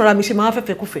tí èmi fúnra mi ṣe máa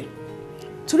fẹ́fẹ́ kúfẹ́?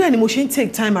 Torí ẹ̀ ni mo ṣe ń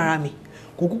take time ara mi.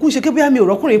 Kò kúkú ṣe pé bóyá mi ò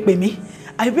rọ́kùnrin pè mí,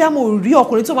 àbí bóyá mo rí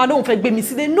ọkùnrin tó máa lóun fẹ́ gbé mi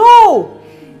sílé. No!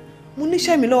 Mo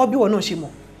níṣẹ́ mi lọ́wọ́ bí ìwọ náà ṣe mọ̀.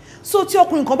 So tí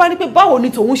ọkùnrin kan bá ní pé báwo ni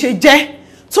tòun ṣe jẹ́,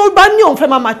 tó bá ní òun fẹ́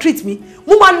máa treat mi,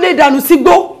 mo máa lé dànù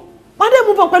sígbó. Má dé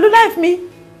move on pẹ̀lú life mi.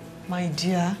 My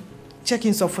dear, check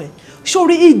in sọ fún ẹ.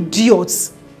 Ṣorí idiot,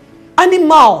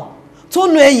 animal tó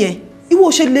nu ẹyẹ,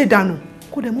 ìwọ ṣe lé dànù.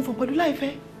 Kò dẹ̀ move on pẹ̀lú life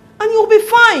ẹ. And you'll be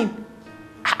fine.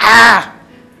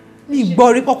 Mi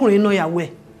gbọ́ rí pọ́kùnrin náà yàwó ẹ̀.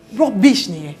 Rubbish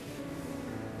nìyẹn.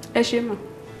 Ẹ ṣé mà.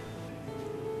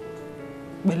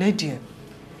 Pẹ̀lẹ́ díẹ̀.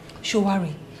 Ṣé o wá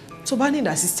rí? Tó bá need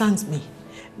assistance mi,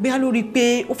 bí a lórí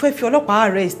pé o fẹ́ fi ọlọ́pàá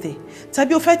arrest ẹ,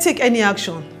 tàbí o fẹ́ take any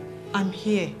action, I'm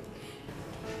here.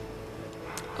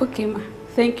 Okay ma,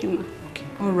 thank you ma. Okay,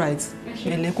 all right.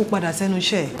 Pẹ̀lẹ́ kó padà sẹ́nu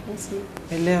iṣẹ́ ẹ̀.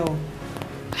 Pẹ̀lẹ́ o.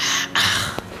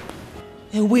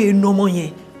 Ẹ̀wé ẹnu ọmọ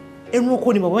yẹn, ẹnu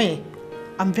oko ni bàbá yẹn.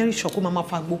 I'm very sure kó máa ma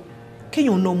fagbó.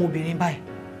 Kéèyàn ná ọmọbìnrin báyìí.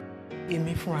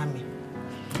 Èmi fúnra mi.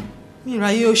 Mi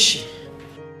ìráyé òṣì.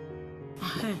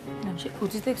 O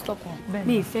ti take stock on.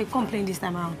 Mi ìfẹ́ complain this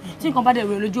time around. Tí nǹkan bá dẹ̀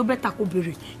rẹ̀ lójú ó bẹ́tà kó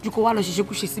béèrè ju kó wá lọ ṣiṣẹ́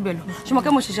kú ṣe síbẹ̀ lọ. Ṣé mo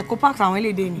kẹ́ mo ṣẹ̀ṣẹ̀ kó park àwọn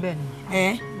eléde ni?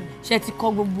 Ẹ́ ṣe ti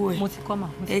kọ́ gbogbo ẹ̀. Mo ti kọ́ mà.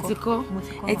 Ẹ ti kọ́.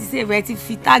 Ẹ ti save ẹ ti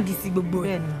fi táàgì sí gbogbo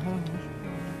ẹ̀.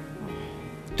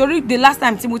 Torí the last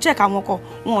time tí mo check àwọn ọkọ̀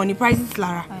wọn ò ní prices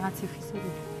lára. Àyà ti fi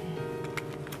sílẹ̀.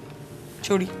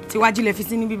 Sori tí wájú lẹ fi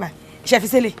sí níbí báyìí. Iṣẹ́ fi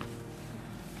sílẹ̀.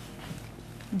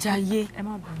 Jayé. Ẹ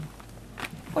má bẹ̀rù.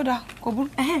 Ó dáa kò burú.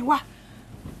 Wá.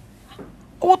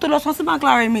 Owó tó lọ san sí bank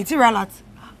lára mi tí ra láti.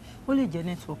 Ó lè jẹ́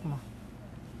network mà.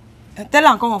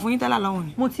 Tẹ́lá nǹkan wọ̀n fún yín tẹ́lá lọ́wọ́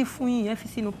ni. Mo ti fún yín yẹn fi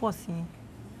sínú pọ́ọ̀sì yín.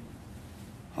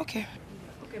 Okay.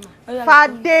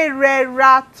 Fadé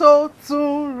rẹra tó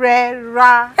tún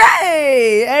rẹra.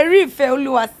 Eri-ife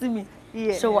olúwa sí mi.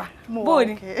 Ṣọwà bó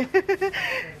ni.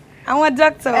 Àwọn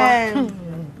dókítà.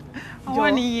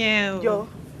 Àwọn nìyẹn o. Jọ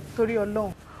torí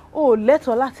Ọlọ́run o ò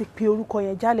lẹ́tọ̀ọ́ láti pe orúkọ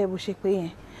yẹn jálẹ̀ bó ṣe pé yẹn.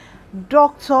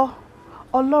 Dr.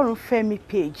 Ọlọ́runfẹ́mi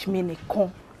Page mi nìkan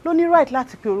ló ní right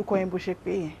láti pe orúkọ yẹn bó ṣe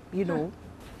pé yẹn, you know.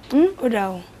 Ó dáa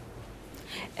o.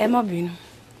 Ẹ má bínú.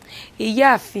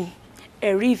 Ìyáàfin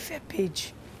Eri-ife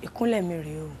Page ìkúnlẹ̀ mi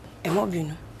rèé o. Ẹ má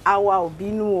bínú. Àwa ò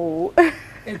bínú o.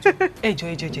 Ẹ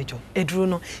jọ̀ọ́, ẹ dúró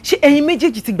ná. Ṣé ẹ̀yin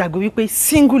méjèèjì ti gbàgbé wípé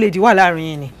single lady wà láàrin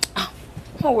yín ni?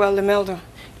 Oh well, Imelda,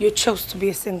 you chose to be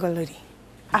a single lady.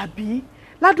 Àbí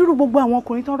ládùúrú gbogbo àwọn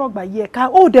ọkùnrin tó rọ̀gbà yí ẹ̀ka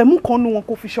ó dẹ̀ mú kan nu wọn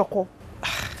kó fi ṣọkọ.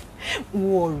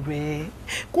 Wo ọ̀rẹ́,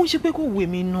 kò ń ṣe pé kò wé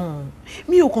mi náà.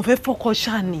 Mi ò kàn fẹ́ fọkọ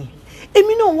ṣáà ni.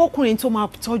 Èmi náà wọ́kùnrin tó máa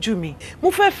tọ́jú mi. Mo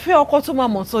fẹ́ fẹ́ ọkọ tó máa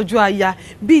mọ̀ tọ́jú aya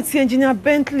bíi ti engineer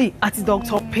Bentley àti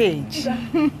Dr. Page.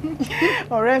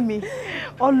 Ọ̀rẹ́ mi,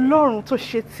 Ọlọ́run tó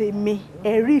ṣe tèmi,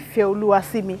 Eri-ife olúwa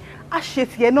sí mi, á ṣe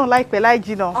tiẹ̀ náà láìpẹ́ láì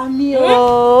jìnnà. Àmín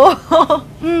o.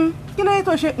 Kí ló yẹ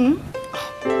tó ṣe?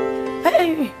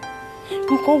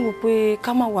 Nǹkan wò pé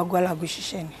ká má wàgó aláàgó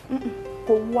ṣiṣẹ́ ni.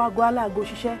 Kò wú aago aláàgó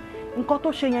ṣiṣẹ́. Nǹkan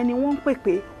tó ṣe yẹn ni wọ́n ń pè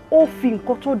pé ó fi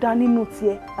nǹkan tó dá nínú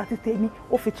tiẹ̀ àti tèmi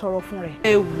ó fi tọrọ fún rẹ̀.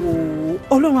 Ẹ wò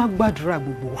ó, Ọlọ́run á gbàdúrà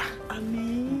gbogbo wa.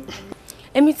 Àmín.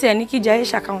 Èmi tiẹ̀ ní kí Jayé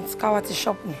ṣàkáùntì káwá ti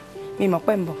ṣọ́ọ̀pù mi mọ̀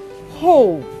pẹ́ ń bọ̀.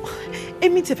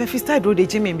 Èmi ti fẹ́ fi style dúró de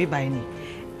Jimmy bí báyìí ni.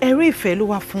 Eri-ife ló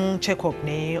wá fún check up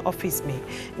ní ọ́fíìsì mi.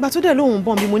 Ìgbà tó dẹ̀ lóhùn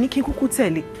bọ̀ mi mo ní kí n kúkú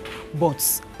tẹ̀lé. But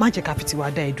má jẹ́ ká fi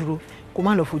tiwa dá ẹ dúró kó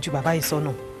má lọ fojú bàbá yìí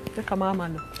sọ́nà. Jẹ́ ká máa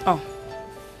lọ.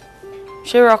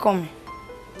 Ṣé rọ́kọ̀ mi?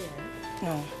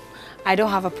 No, I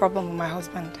don't have a problem with my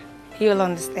husband. He will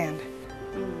understand.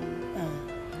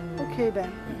 Okay then.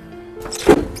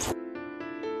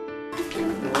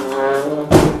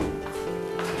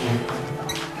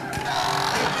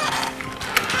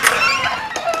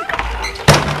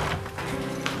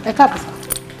 Ẹ káàbọ̀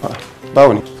sà.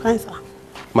 Báwo ni? Fine sà.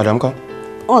 Madam kan?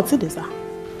 Oh, ti dé sà.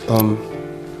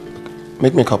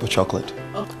 Make me a cup of chocolate.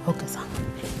 Okay sà.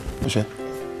 Ṣé?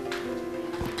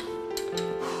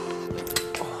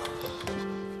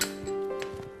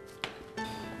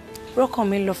 Rọ́kọ̀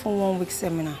mi lọ fún 1 week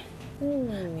seminar.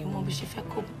 Mi mọ̀ bí ṣe fẹ́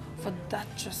cope for that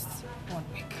just 1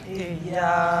 week.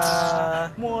 Yeah.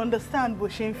 Mo understand bó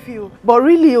ṣe ń feel. But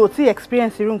really o ti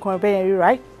experience irú nǹkan bẹ́ẹ̀ yẹn rí,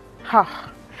 right?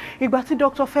 Ìgbà tí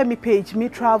Dr. Femi Page mi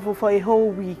travel for a whole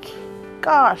week.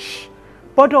 Gosh,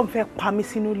 boredom fẹ́ pa mí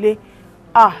sínú ilé.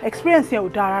 Experience yẹn ò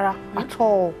dáa rárá at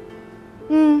all.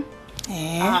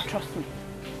 Trust me.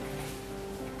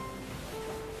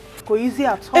 kò easy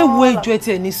at all. Ẹ wo ẹjọ́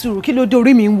tí ẹ ní sùúrù kí ló dé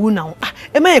orí mi ń wú now.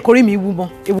 Ẹ má yẹ kó orí mi wú mọ́.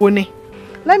 Èwo ni?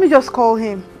 Let me just call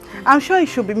him. I'm sure he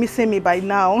should be missing me by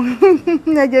now.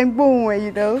 Ẹ jẹ́ n gbóhùn ẹ̀,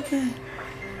 you know.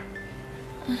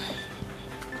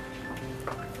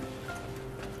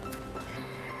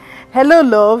 Hello,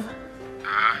 love.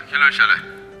 Kí ló ń ṣẹlẹ̀?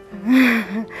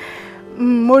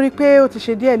 Mo rí pé ó ti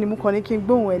ṣe díẹ̀ ni mo kàn ní kí n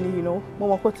gbóhùn ẹ̀ ni, you know. Mo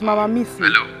mọ̀ pé ó ti máa miss me.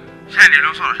 Hello. Ṣé ẹni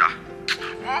ló sọ̀rọ̀ ṣá?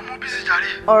 Mo busy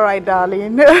jàre. All right,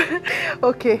 darling.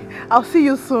 Okay, I'll see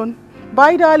you soon.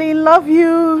 Bye, darling. Love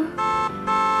you.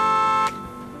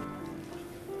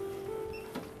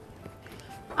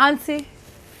 Auntie,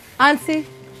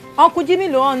 Uncle Jimmy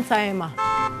ló on time.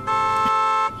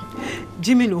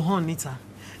 Jimmy ló hàn níta.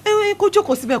 Kó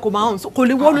jókòó síbẹ̀ kó máa hàn kò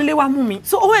lè wọnú lé wá mú mi.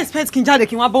 So ó expect kí n jáde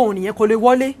kí n wá bọ́ òun nìyẹn kò lè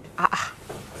wọlé.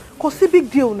 Kò sí big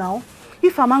deal now.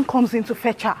 If a man comes in to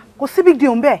fetch her, kò sí big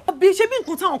deal ńbẹ̀. Bí ṣe bí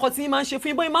nǹkan táwọn kan tí máa ń ṣe fún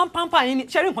yín bóyá máa ń pamper yín ni.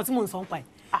 Ṣé rí nǹkan tí mò ń sọ pa ẹ̀?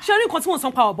 Ṣé rí nǹkan tí mò ń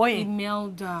sọ pa ọ̀bọ yẹn?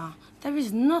 Imelda, there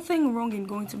is nothing wrong in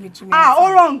going to meet Jimmy.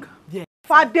 All wrong. Yeah.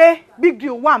 Fade, big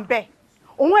deal wà ńbẹ̀.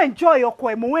 Òun enjoy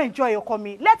ọkọ ẹ̀, mo enjoy ọkọ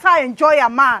mi. Let her enjoy her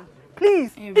man.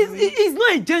 Please. He's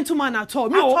not a gentleman at all.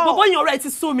 At all. Bàbá yẹn ọ̀rẹ́ ti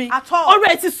sú mi. At all.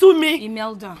 Ọ̀rẹ́ ti sú mi.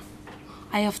 Imelda,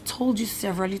 I have told you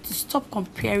severally to stop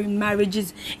comparing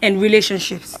marriages and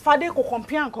relationships. Fade kò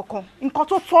compare nǹkankan. Nǹkan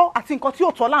tó tọ́ àti nǹkan tí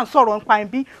ò tọ́ là ń sọ̀rọ̀ nípa ẹ̀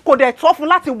bí. Kò dẹ̀ tọ́ fún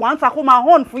láti wà ń ta kó máa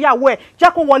hàn fún ìyàwó ẹ̀.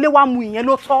 Jẹ́ kó wọlé wá mu ìyẹn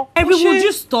ló tọ́. Every, would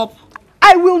you stop?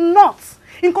 I will not.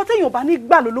 Nǹkan téèyàn bá ní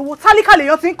gbà lólówó tálíkà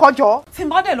lèèyàn ti ń kọjọ́. Tí n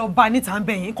bá dẹ̀ lọ bá níta ń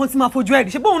bẹ̀ yín nǹkan tí máa fojú ẹ̀rí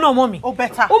ṣe bóun náà mọ̀ mí. Ó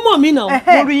better. Ó mọ̀ mí náà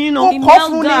mo rí yín náà. Ó kọ́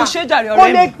fún ni. Ó ṣe jàre Kò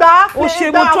ọ̀rẹ́ mi. lè gbà Ó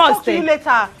ṣe mo trust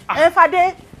ẹ.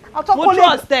 Fade. Mo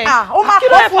trust ẹ. Ó máa Kí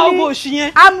ló kọ́ ẹ fa fún owó ni. oṣù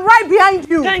yẹn? I'm right behind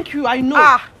you. Thank you, I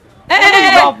know.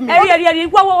 Ẹ̀rí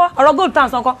wá ọ̀rọ̀ gold tan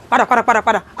sankan padà.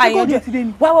 Gold ti dé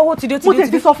ni. Wá ti dé. Mo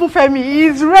ti sọ fún Fẹ́mi, he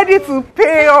is ready to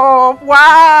pay off.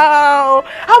 Wow.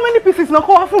 How many pieces náà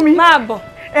kó wá fún mi? Máa bọ̀.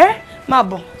 Máa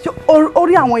bọ̀.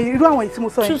 Orí àwọn irú àwọn tí mo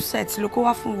sọ yẹn. 2 sets ló kó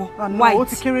wá fún wọn. White. Ó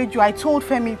ti kéré jù. I told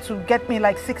Femi to get me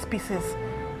like 6 pieces.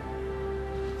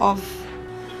 Of.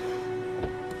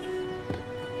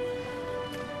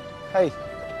 Hey.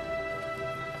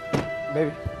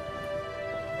 Baby.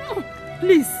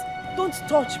 Please, don't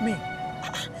touch me.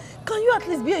 Can you at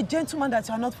least be a gentleman that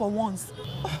you are not for once?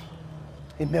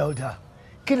 Imelda,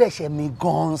 kí lẹ ṣe mi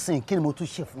gan-an sìn, kí ni mo tún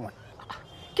ṣe fún ẹ?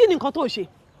 Kí ni nǹkan tó ṣe?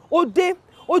 Ó dé,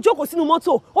 ó jókòó sínú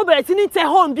mọ́tò, ó bẹ̀rẹ̀ sí ní tẹ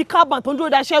horn bí carbon tó ń dúró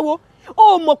daṣẹ́wó.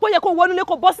 Ó mọ̀ pé ó yẹ kó wọnú ilé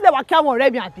kó bọ́ sílẹ̀ wá kí àwọn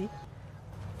ọ̀rẹ́ mi àbí?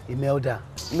 Imelda,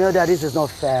 this is not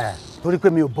fair. Torí pé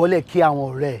mi ò bọ́lẹ̀ kí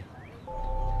àwọn ọ̀rẹ́.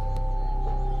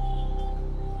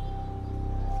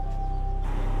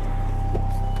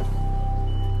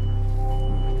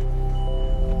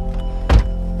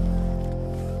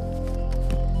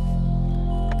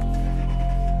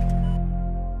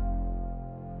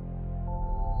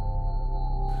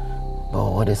 But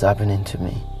what is happening to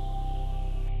me?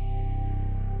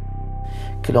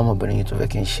 Kí lọ́mọbìnrin yìí tó fẹ́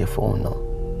kí n ṣe fóun náà?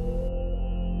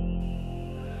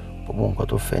 Gbogbo nǹkan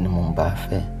tó fẹ́ ni mo ń bá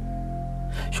fẹ́.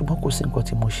 Ṣùgbọ́n kò sí nǹkan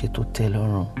tí mo ṣe tó tẹ́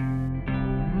lọ́rùn.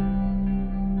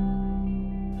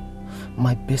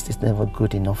 My best is never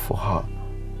good enough for her.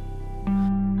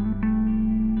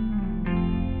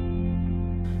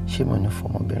 Ṣé mo ní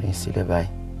fọmọbìnrin sílẹ̀ báyìí?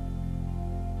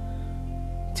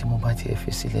 Tí mo bá tiẹ̀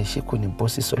fi sílẹ̀, ṣé kò ní bọ́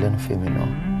sí sọ lẹ́nu fèmí náà?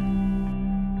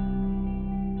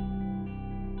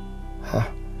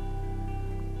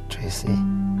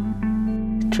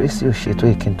 Tracy ò ṣètò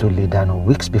ìkín tó lè dànù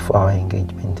weeks before our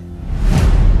engagement.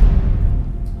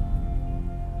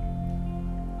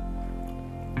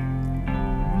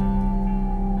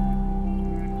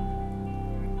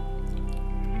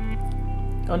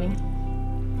 Honey,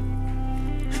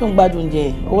 ṣé ń gbádùn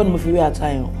oúnjẹ owó ni mo fi rí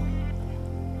àtàyàn.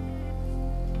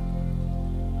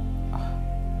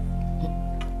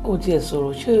 Ó tiẹ̀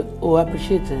sọ̀rọ̀ ṣé o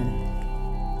appreciate ẹ̀ ni?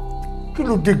 Kí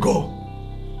ló dé gan?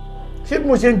 Ṣé bí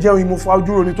mo ṣe ń jẹun mo fa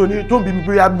ojú roni tó ń bí mi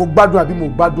pé mo gbádùn àbí mo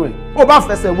gbádùn ẹ̀? Ó bá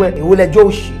fẹsẹ̀ wẹ̀ èwo lẹjọ́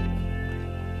òṣì.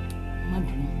 Má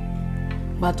bínú.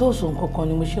 Gbà tó sọ nǹkan kan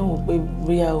ni mo ṣe ń wò pé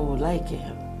bóyá o láìkẹ́.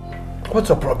 What's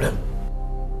your problem?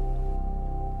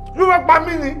 Ló fẹ́ pa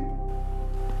mí ni.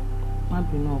 Má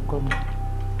bínú ọkọ mi.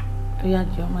 Ó yá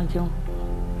jẹun, má jẹun.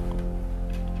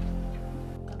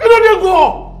 Kí ló dé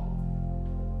gan?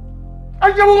 Ẹ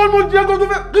jẹ́ wọ́n mo jẹ́ gan tó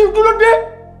fẹ́ kí ló dé?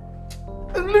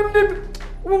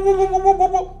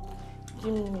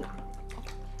 Jimmy,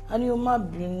 a ní o má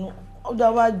bínú.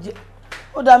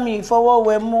 Ó dá mi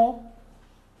ìfọwọ́wẹ mọ́.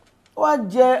 Wá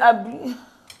jẹ àbí.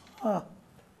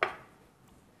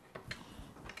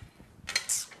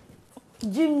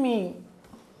 Jimmy,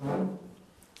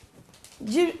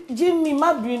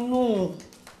 má bínú.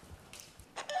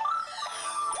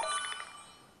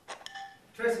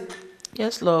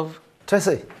 Yes, love.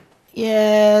 Tracy.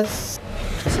 Yes.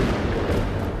 Tracy.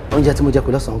 Oúnjẹ tí mo jẹ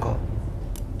kò lọ́sàn-án kọ́.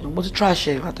 Mo ti trash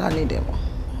ẹ̀ bàtà ní ìdẹ̀mọ̀.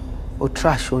 O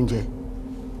trash oúnjẹ.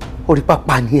 Orí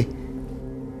pápá ni ẹ.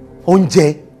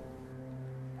 Oúnjẹ.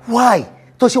 Why?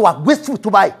 Tó ṣe wà wasteful tó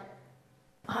báyìí.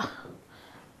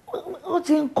 Ó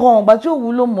ti ń kan ọ̀gbà tí ò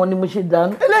wúlò mọ́ ni mo ṣe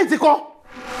dànù. Eléyìí ti kọ́.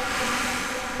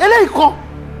 Eléyìí kọ́.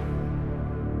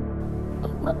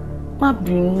 Má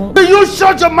bínú. Will you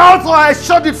shut your mouth or I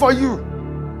shut it for you?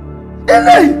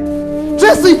 Eléyìí.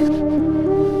 Tracy.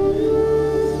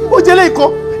 Ó jẹ́ eléyìí kọ́.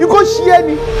 Ikọ́ ṣí ẹ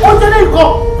ni. Ó jẹ́ eléyìí kọ́.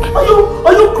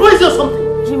 Are you crazy or something?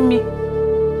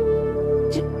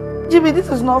 Jimmy, this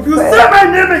is not fair. You say my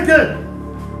name again.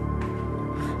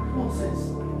 Nonsense.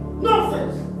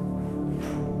 Nonsense.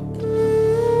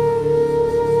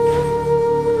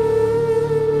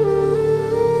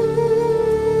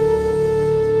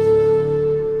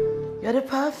 You're the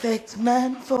perfect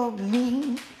man for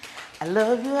me. I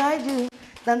love you, I do.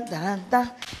 Dun, dun, dun,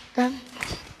 dun.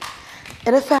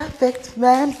 You're the perfect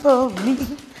man for me.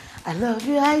 I love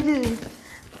you, I do.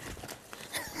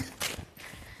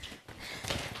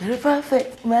 You're the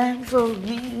perfect man for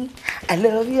me. I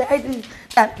love you, I do.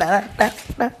 Dun, dun, dun,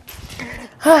 dun.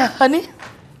 Ah, honey,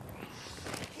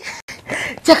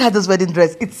 check out this wedding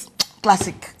dress. It's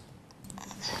classic.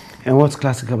 And what's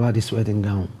classic about this wedding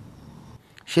gown?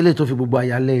 Ṣé lè tó fi gbogbo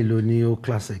ayálé ìlò ní ó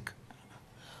classic?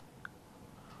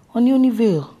 Ó ní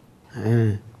veil.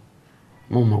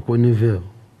 Mo mọ̀ pé ó ní veil.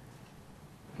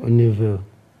 Ó ní veil.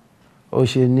 Ó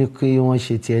ṣe ní kí wọ́n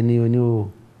ṣe tiẹ̀ ní oníhòòhò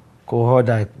kó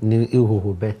họ́dà ní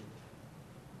ìhòòhò bẹ́ẹ̀.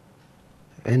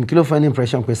 And kí ló fẹ́ ní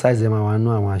impression pé size ẹ̀ máa wà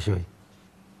nú àwọn aṣọ yìí?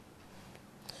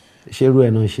 Ṣé irú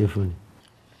ẹ̀ náà ṣe fún ni?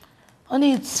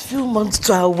 Honey, it's few months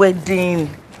to our wedding.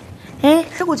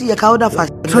 Ṣé kò ti yẹ ká order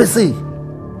fashion? Tracy,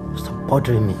 stop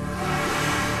bothering me.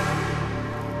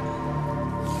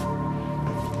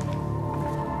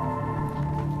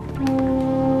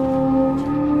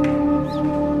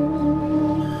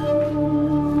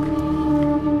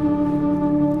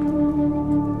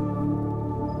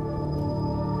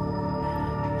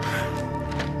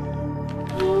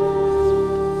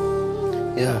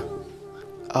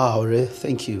 Ọ̀rẹ́,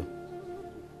 thank you.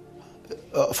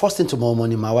 First thing tomorrow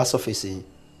morning, my wá surface yìí.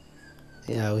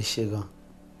 Yeah, ó ṣé gan.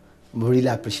 Mo really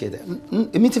appreciate it.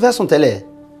 Èmi ti fẹ́ sùn tẹ́lẹ̀.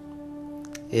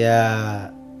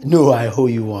 Yeah, no, I owe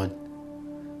you one.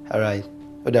 All right,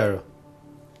 ó dàárọ̀.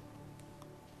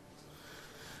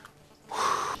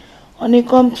 Honey,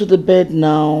 come to the bed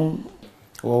now.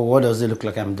 Well, what does it look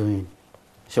like I'm doing?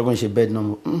 Ṣé kò ń ṣe bed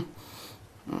number?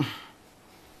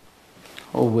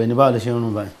 Oh, when báwo ló ṣe ń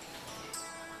rún báyìí?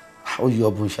 Ó yọ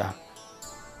ọbùn ṣá.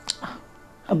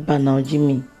 Abba now,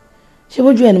 Jimmy. Ṣé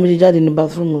bójú ẹni mo ṣe jáde ní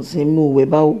bathroom sí mi ò wẹ̀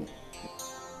báwo?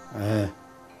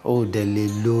 Ó dẹ̀ lè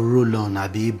lo roll-on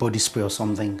àbí body spray or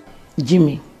something.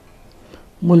 Jimmy,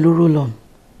 mo lo roll-on.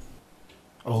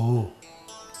 Oh,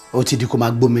 ó ti di kó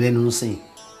máa gbómi lẹ́nu nsìn.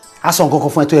 A sọ nǹkan kan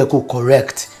fún ẹ tó yẹ kó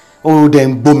correct. Ó dẹ̀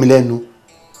ń gbómi lẹ́nu.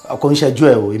 Kò ń ṣẹ́jú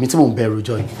ẹ̀ o, èmi tí mò ń bẹ̀rù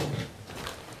jọ yìí.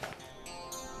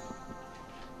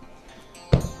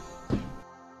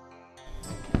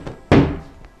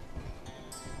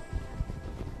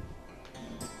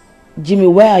 Jimmy,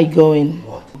 where are you going?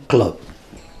 Club.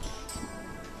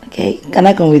 Okay, can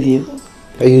I come with you?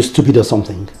 Are you stupid or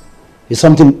something? It's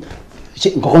something.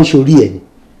 Nǹkan kan ṣe orí ẹ̀ ni.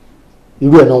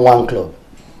 Irú ẹ̀ náà one club.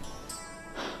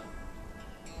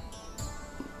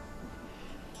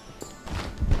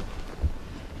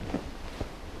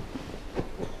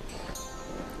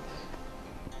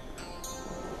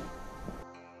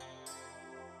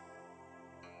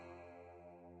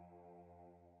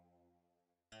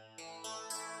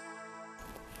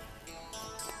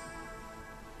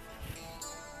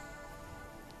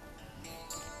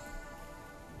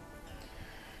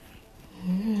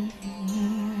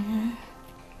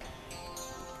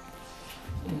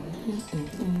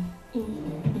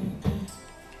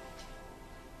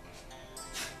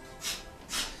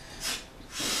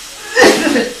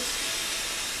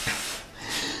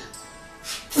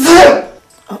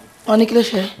 Honey, kí ló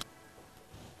ṣe?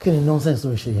 Kí ni nonsense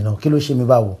ló ń ṣe yìí náà? Kí ló ṣe mi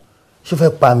báwo? Ṣé o fẹ́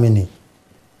pa mi ni?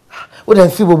 Ó dẹ̀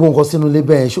ń fi gbogbo nǹkan sínú ilé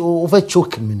bẹ́ẹ̀. Ṣé o fẹ́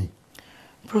choke mi ni?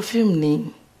 Perfume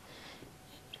ni.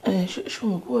 Ṣé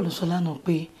mo kúrò lọ sọ lánàá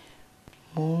pé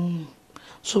mo ń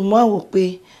so mo á wò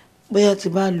pé bóyá ti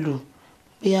bá lò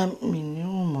bóyá mi ní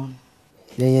rùn mọ́.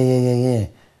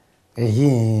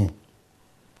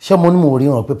 Ṣé mo ní mo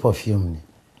ríran pé perfume ni?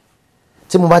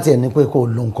 Tí mo bá tiẹ̀ ní pé kó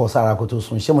lo nǹkan sára kó tó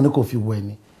sùn, ṣé mo ní kó fi wẹ̀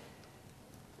ni?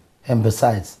 And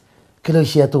besides, kí ló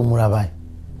ṣe ẹ́ tó múra báyìí?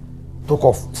 Tó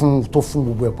fún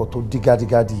gbogbo ẹ̀pọ̀ tó dí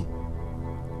gádígádí.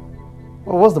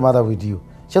 Well, what's the matter with you?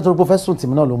 ṣé torí pé ó fẹ́ sùn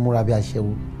tèmi náà ló múra bí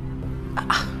aṣẹ́wó.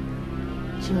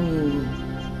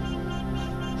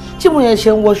 tí mo yẹn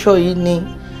ṣe ń wọṣọ yìí ni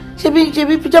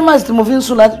ṣebí pyjamas tí mo fi ń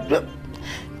sùn láti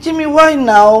Jimmy, why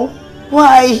now?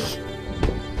 Why?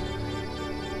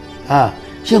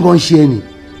 Ṣé nǹkan ń ṣe ẹ ni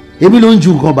èmi ló ń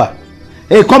ju nǹkan bá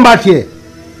come back here.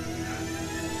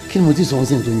 Kí ni mo ti sọ ọ́n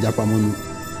sí ní tó ń japa mọ́nú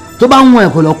tó bá ń wọ̀n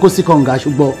ẹ̀ kó lọ kó sí kànga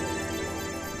ṣùgbọ́n.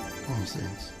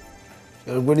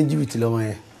 Yorùbá ní jìbìtì lọ́mọ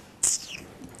yẹn.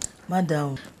 Má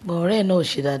dáhùn bọ̀ ọ̀rẹ́ ẹ̀ náà ò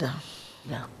ṣe dáadáa.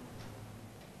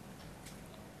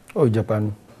 Ó japa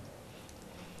nu.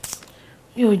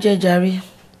 Mi ò jẹ́ jàre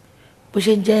bó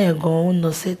ṣe ń jẹ́ yẹn gan-an ó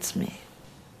nọ set mi.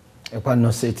 Ẹ̀pá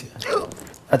nọ set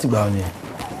láti gbà ọ́ nìyẹn.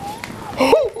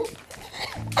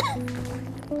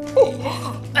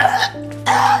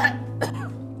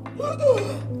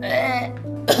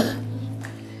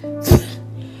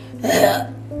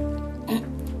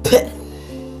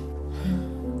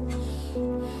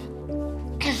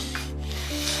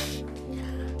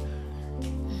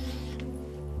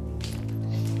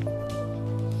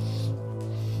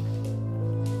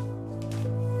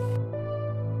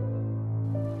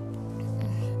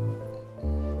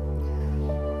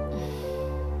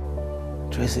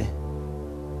 Tracy,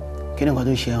 kí ni nǹkan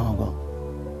tó ṣe ẹ̀wọ̀n gan?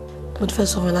 Mo ti fẹ́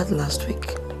sọ fún láti last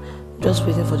week, just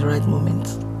waiting for the right moment.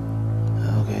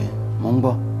 Okay, mo ń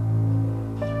gbọ́.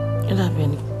 Ó dàbí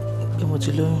ẹni pé mo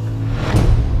ti lóyún.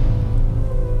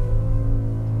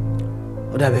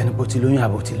 Ó dàbí ẹni pé o ti lóyún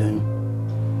àbò ti lóyún.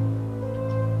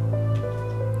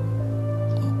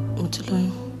 Mo ti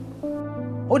lóyún.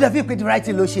 Ó dẹ̀ fi pé the right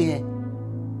thing ló ṣe yẹn.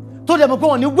 Tó dẹ̀ mọ̀ pé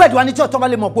wọ́n ní wed wa ní church tó bá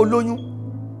lè mọ̀ pé o lóyún.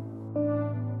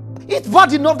 It's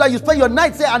bad enough that you spend your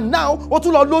nights there and now o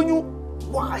tún lọ lóyún.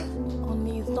 Why?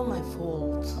 Honey, it's not my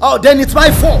fault. Oh, then it's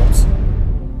my fault.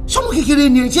 Ṣọmọ kékeré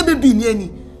ni ẹ, ṣé bébì ni ẹ ni?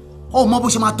 Mọ bó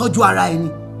ṣe máa tọ́jú ara ẹ ni.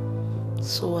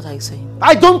 So what are you saying?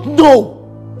 I don't know.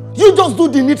 You just do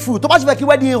the needful. Tó bá ṣe fẹ́ kí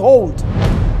wedding hold.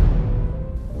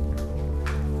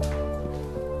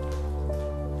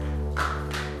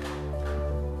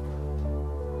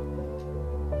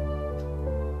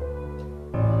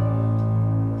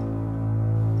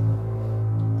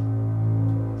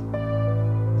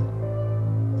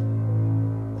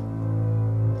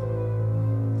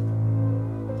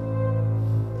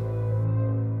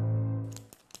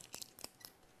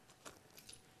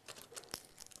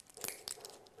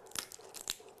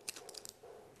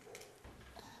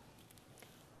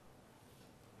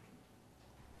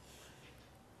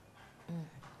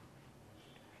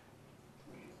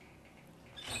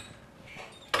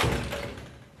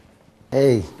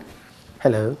 Hey,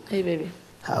 hello. Hey baby.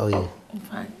 How are you? I'm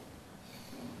fine.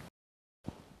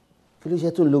 Kí ló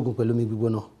ṣe tó ń lógun pẹ̀lú mi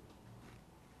gbígbóná?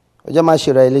 Ọjọ́ máa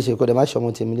ṣe ra ilé ṣe kó dẹ̀ máa ṣe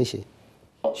ọmọ tèmi léṣe.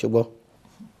 Ṣùgbọ́n.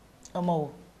 Ọmọ wo?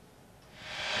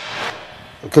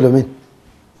 Kí ló mean?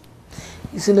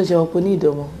 Ìsìn ló ṣe wọ́n pé ní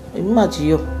ìdánwò. Èmi máa ti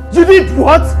yọ. You did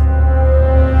what?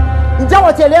 Ǹjẹ́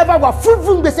wọ́n ti ever wà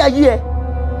fruitful gbèsè ayé ẹ?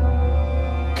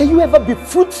 Can you ever be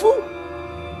fruitful?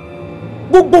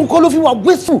 Gbogbo nǹkan ló fi wà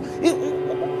wasteful.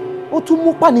 Ó tún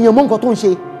mú pànìyàn mọ́ nǹkan tó ń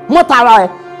ṣe. Mọ́ tara ẹ.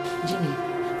 Jimmy,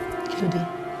 kí ló dé?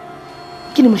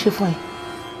 Kí ni mo ṣe fún ẹ?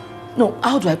 No,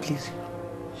 how do I please you?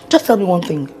 Just tell me one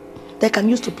thing that I can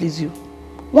use to please you.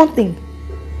 One thing.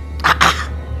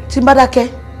 Tí n bá dákẹ́,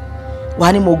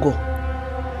 wà ní mo gọ̀.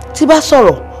 Tí bá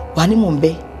sọ̀rọ̀, wà ní mo ń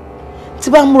bẹ́. Tí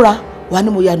bá múra, wà ní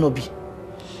mo ya nọ̀bì.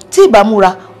 Tí ìbá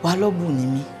múra, wà lọ́bù ní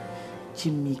mi.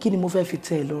 Jimmy, kí ni mo fẹ́ fi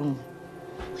tẹ́ ẹ lọ́rùn?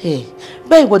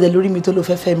 Bẹ́ẹ̀ ìwọ́dẹ̀ lórí mi tó ló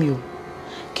fẹ́ fẹ́ mi o.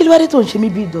 Kí ló wá dé tó ń ṣe mí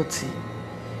bí ìdọ̀tí?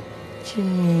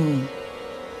 Jimmy,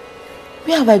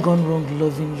 where have I gone wrong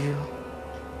loving you?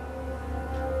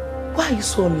 Why are you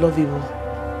so unlovable?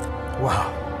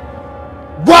 Wow.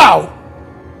 Wow!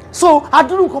 So,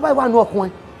 adúrú nǹkan báyìí wà ní ọkàn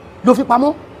ẹ ló fi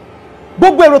pamọ́.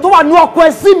 Gbogbo èrò tó wà ní ọkàn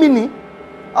ẹ sí mi ni.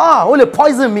 Ó lè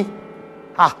poison mi.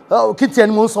 Kí tiẹ̀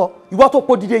ni mo ń sọ? Ìwọ tó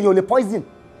pọ̀ dídé yẹn ò lè poison.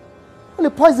 Ó lè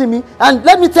poison me. And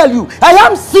let me tell you, I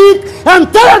am sick and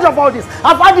tired of all this.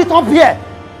 I've had it up here.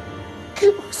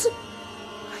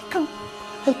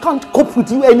 I can't cope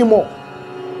with you anymore.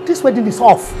 This wedding is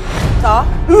off. Sir?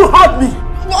 You hurt me.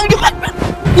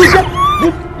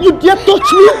 You dare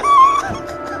touch me?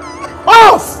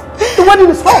 Off! The wedding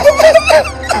is off.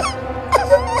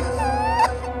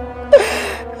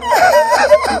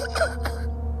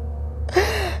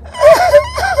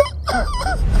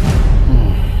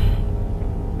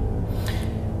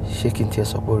 Ṣé kí n tiẹ̀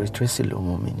sọ pé orí Tracy ló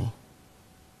mú mi ni?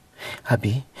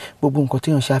 Àbí gbogbo nǹkan tí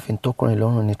èèyàn ṣáà fi ń tọkùnrin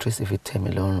lọ́rùn ni Tracy fi tẹ́ mi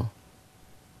lọ́rùn.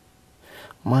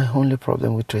 My only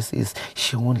problem with Tracy is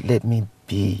she won't let me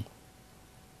be.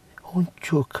 Won't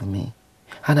choke me.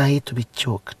 And I hate to be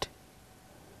choked.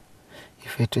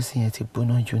 ìfẹ́ Tracy yẹn ti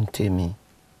gbóná jù ń tèmi.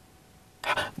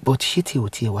 But ṣé tí ò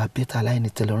tiẹ̀ wá bẹ́tà láì ní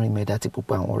tẹ́lọ́rìn mẹ́ta tí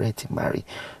gbogbo àwọn ọ̀rẹ́ ti máa rí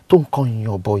tó nǹkan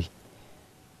yìnyín ọ̀bọ yìí.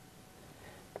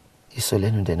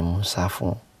 Ìsọ̀lẹ́nu dẹ̀ ni mo ń sá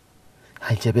fún.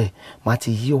 Àìjẹ́ bẹ́ẹ̀ máa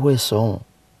ti yí owó ẹ̀ sọ́hùn.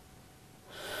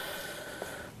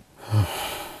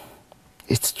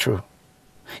 It's true.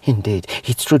 Indeed,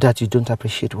 it's true that you don't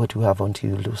appreciate what you have until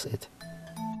you lose it.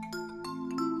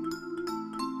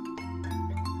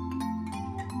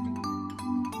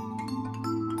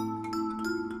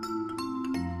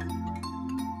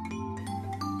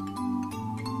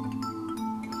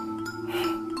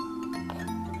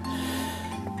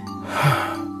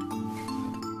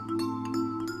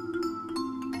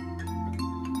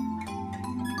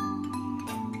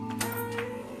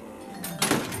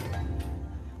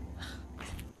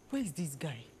 Where is this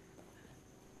guy?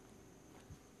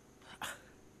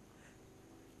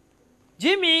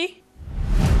 Jimmy!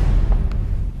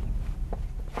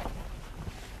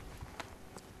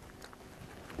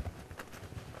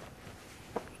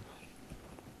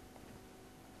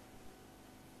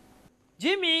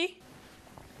 Jimmy!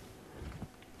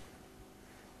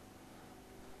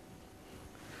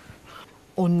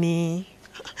 Oni,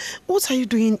 what are you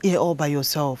doing here all by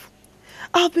yourself?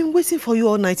 I've been waiting for you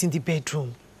all night in the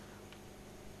bedroom.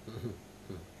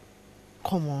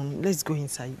 Come on, let's go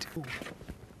inside.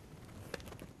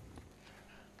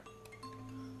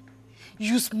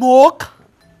 You smoke?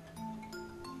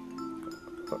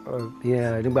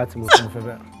 Yeah, I think that's my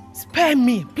favorite. Spare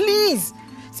me, please.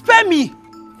 Spare me.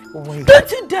 Oh, wait.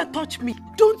 Don't you dare touch me.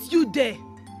 Don't you dare.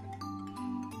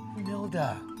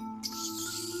 Imelda.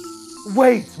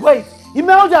 Wait.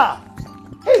 Imelda.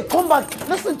 Hey, come back.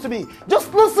 Listen to me.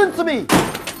 Just listen to me.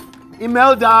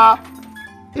 Imelda.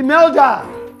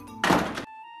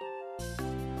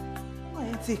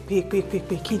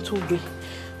 Pé kí n tó gbé.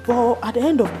 But at the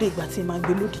end of the day, ìgbà tí màá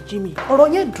gbé lódì Jimmy,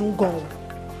 ọ̀rọ̀ yẹn dùn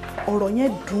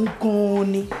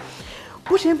gan ni.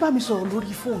 Bó ṣe ń bá mi sọ̀rọ̀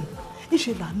lórí fóònù,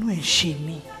 níṣe làánú ẹ̀ ṣe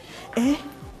mí.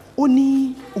 Ó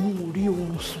ní òun ò rí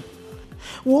oorun sùn.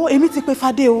 Wo èmi ti pe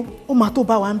Fadé o, ó máa tó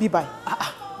bá wa ń bí báyìí.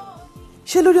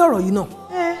 Ṣé lórí ọ̀rọ̀ yìí náà?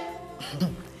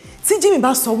 Tí Jimmy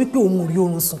bá sọ wípé òun ò rí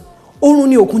oorun sùn, oorun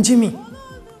ni òkun Jimmy.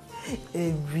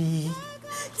 Eri,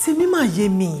 tèmi máa yé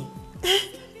mi.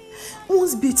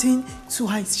 Once bitten,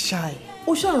 twice shy.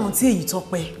 Ó ṣàrántí èyí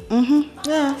Tọ́pẹ́.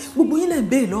 Gbogbo yín lè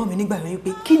béèrè lọ́wọ́ mi nígbà yẹn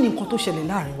pé kí ni nǹkan tó ṣẹlẹ̀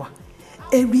láàrin wa.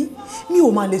 Eri, mi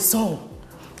ò máa lè sọ ọ́.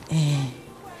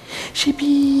 Ṣé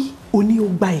bí o ní o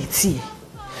gba etí ẹ̀?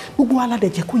 Gbogbo wa ládẹ̀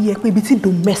jẹ́ kó yẹ pé ibi tí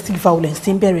domestic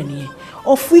violence ń bẹ̀rẹ̀ nìyẹn.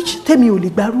 Of which tèmi ò lè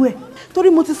gbárù ẹ̀. Torí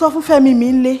mo ti sọ fún Fẹ́mi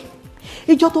mi ń lé.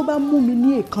 Ìjọ́ tó bá mú mi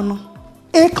ní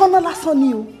èékánná lásán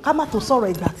ni o, ká má tó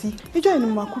sọ̀rọ̀ ìgbà tí. Ìjọ́ yìí ni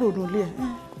mo máa kúrò nílé ẹ̀.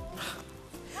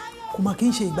 Kò mà kí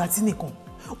n ṣe ìgbà tí nìkan,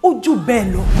 ó jù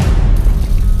bẹ́ẹ̀ lọ.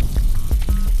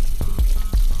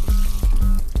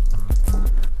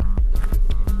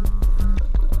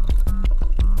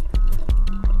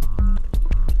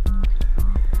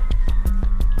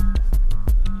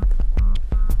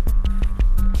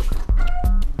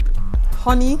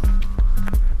 Honey,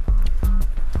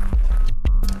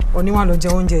 oníwà ló jẹ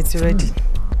oúnjẹ ti ready.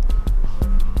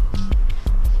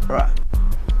 Right.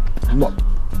 Look.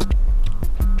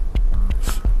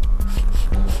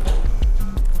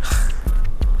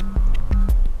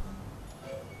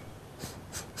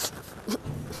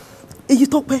 Èyí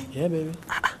Tọ́pẹ́. Yeah, baby.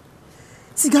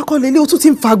 Sìgá kọ́ lélẹ̀ ó tún ti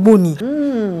ń fagbó ni.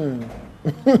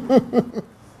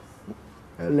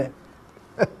 Ẹlẹ́.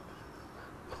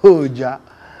 Ọjà.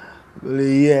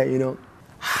 Yeah, you know.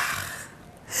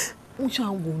 Mo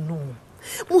ṣàwò náà.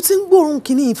 Mo ti ń gbóòórùn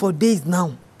kìíní yìí for days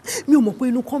now. Mi ò mọ̀ pé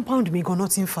inú compound mi gan-an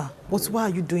ti ń fà. But why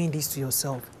are you doing this to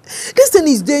yourself? This thing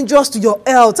is dangerous to your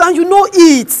health and you know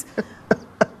it.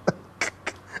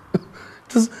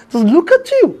 Just look at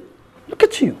you. Look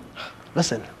at you.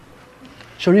 Listen,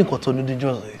 ṣé orí nǹkan tó ní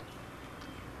dangerous yìí?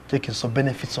 Jẹ́ kí n sọ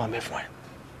benefits wọn mẹ́fún ẹ.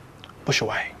 Bó ṣe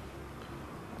wáyé,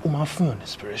 ó máa ń fún yàn ní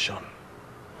inspiration.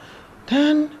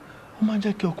 Then, ó máa ń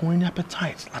jẹ́ kí ọkùnrin ní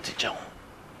appetite láti jẹun.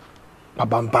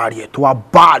 Bàbá ń bá rí ẹ̀ tó wá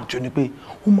bad jù ni pé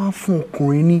ó máa ń fún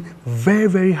ọkùnrin ní very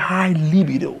very high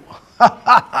libido.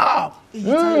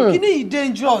 Kí ni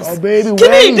dangerous? Oh baby, Kí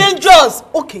ni dangerous?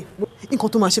 Okay, nǹkan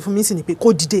tó máa ṣe fún mi sì ni pé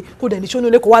kó dìde, kó dẹ̀ ní ṣónú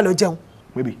ilé kó wá lọ jẹun.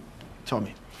 Baby, tell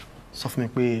me, sọ fún mi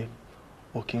pé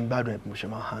o kì í gbádùn ẹ̀ bí mo ṣe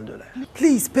máa handle ẹ̀.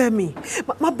 Please spare me.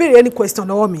 Má béèrè any question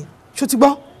lọ́wọ́ mi. Ṣó ti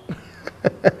gbọ́?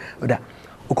 Ó dà,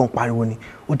 ó kàn pariwo ni,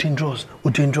 ó dangerous,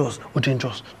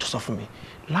 tó sọ fún mi.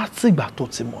 Láti ìgbà tó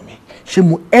ti mọ̀ mi, ṣé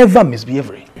mo ever misbehave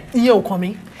rí? Ìyẹn ò kàn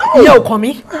mí. Ìyẹn ò kàn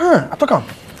mí. Àtọ́kàn,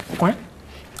 ọkàn ẹ́.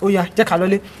 Ó yá, jẹ́ ká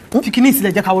lọlé. Fi kíní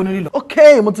ìsílẹ̀ jẹ́ ká wọnú lílọ.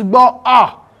 Okay, mo ti gbọ́.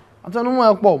 àtẹnumọ́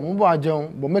ẹ pọ̀ mú bọ̀ àjẹun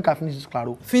but make I finish this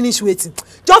claro. Finish waiting.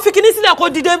 Jọ fi kíní sílẹ̀ kó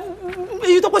dìde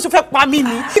èyí tó pé ṣe fẹ́ pa mí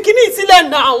ni. Fi kíní sílẹ̀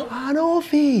now. I know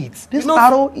fit. This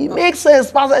claro it makes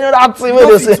sense pass any other thing wey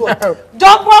dey say. Jọ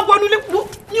gbọ́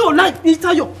ní ò láì ní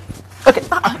Táyọ̀. Okay.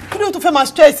 Kí ló tó fẹ́ máa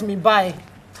stress mi báyìí?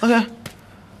 Okay.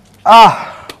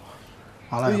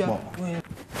 Aláìpọ̀.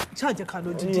 Ṣáà jẹ́ ká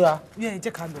lọ dídí. Yẹ́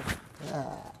jẹ́ ká lọ.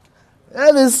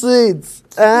 Very sweet.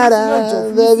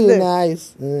 Very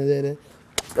nice.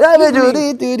 Let me do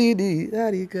the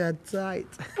daddy got tight.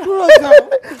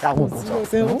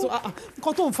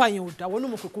 Nǹkan tó ń fa yẹn ò dá, wọ́n náà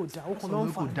mọ̀ pé kò dá, ó kàn ló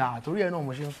ń fa. Kò dá, torí ẹ̀ náà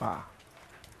mo ṣe ń fà.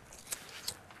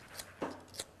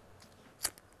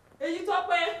 Èyí tó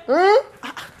pé.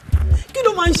 Kí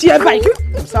ló máa ń ṣe ẹ báyìí?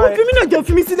 Fi mí náà jẹ́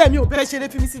fi mí sílẹ̀, mi ò bẹ́ẹ̀ ṣeré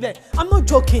fi mí sílẹ̀. I'm not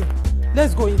joking.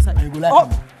 Let's go inside. Oh,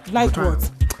 like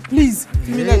what? Please,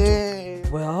 fi mí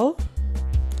lẹ́jọ́. Well,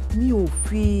 mi ò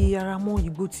fi ara mọ́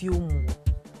igbó tí ó mu.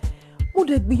 Mo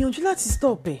dẹ̀ gbìyànjú láti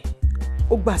stop ẹ̀.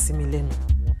 Ó gbà sí mi lẹ́nu.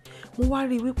 Mo wá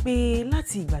rí wípé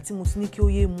láti ìgbà tí mo ti ní kí ó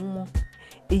yé mu mọ́,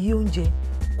 èyí oúnjẹ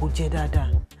kò jẹ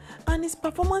dáadáa. And his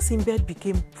performance in bed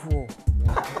became poor.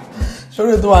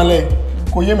 Sórí ètò àlẹ́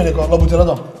kò yé mi nìkan lọ́bùtẹ́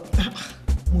lọ́dọ̀.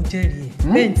 Mo jẹ́rìí ẹ̀.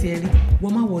 Bẹ́ẹ̀ tí ẹ rí,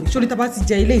 wọ́n máa wọ̀rí. Sórí tá bá ti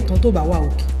jẹ ilé ìtàn tó bá wà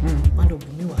òkè. Má lọ bù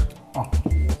mí wá.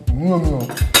 Mi ò.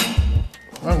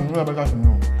 Mi ò bẹ́ẹ̀ ká sí mi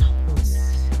ò.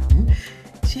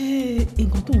 Ṣé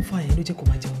nǹkan tó ń fa yẹn ló jẹ́ kó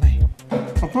máa jẹun báyìí?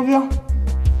 Àtọ́bíà.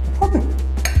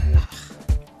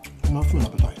 I'm not full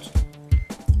appetite.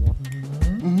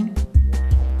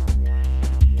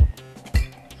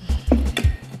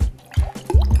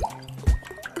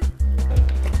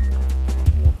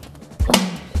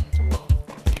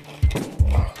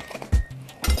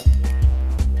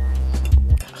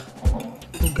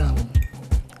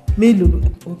 Mélòó?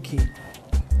 Okay.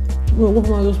 Wọ́n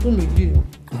máa lọ spoon méjì.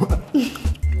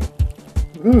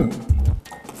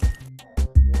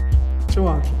 Ṣé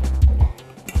wàá tún?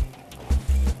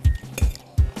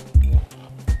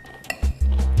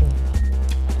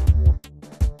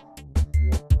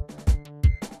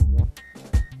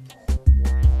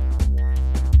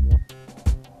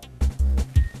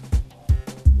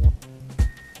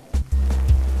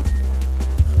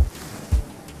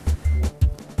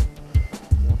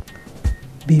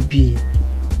 Baby,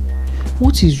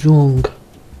 what is wrong?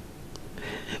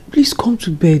 Please come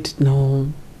to bed now.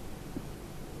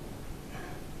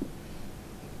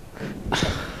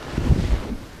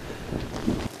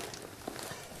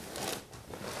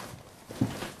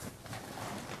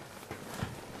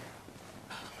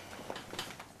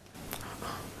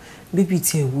 Baby,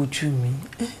 tí ẹ wojú mi.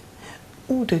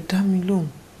 Ó dẹ̀ dá mi lóhùn.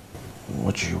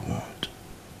 What do you want?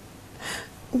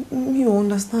 Mi ò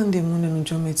understand ẹ̀ mọ́ lẹ́nu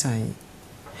ọjọ́ mẹ́ta yìí.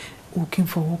 Ó kí n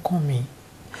fọwọ́ kàn mí.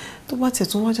 Tó bá tiẹ̀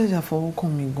tún wá jàjà fọwọ́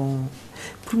kàn mí gan-an,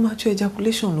 premature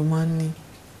ejaculation ló máa ń ní.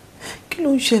 Kí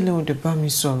ló ń ṣẹlẹ̀ ó dẹ̀ bá mi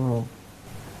sọ̀rọ̀?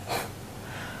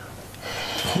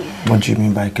 What do you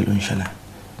mean by kí ló ń ṣẹlẹ̀?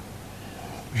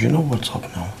 You know what's up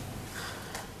now.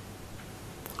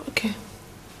 Okay.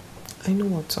 I know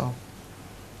what's up.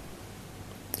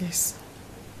 Yes.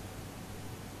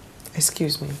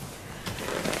 Excuse me.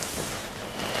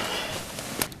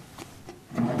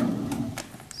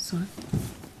 Sorry.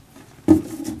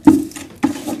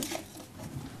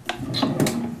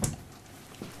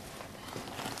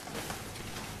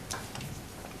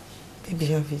 Maybe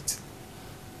have it.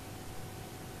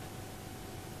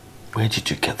 Where did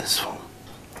you get this from?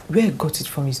 Where I got it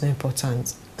from is not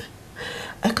important.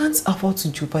 I can't afford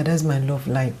to jeopardize my love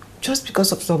life just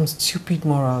because of some stupid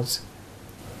morals.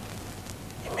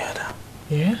 Imelda.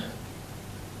 Yeah?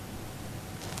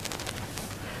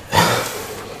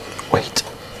 Wait.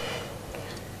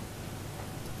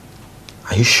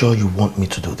 Are you sure you want me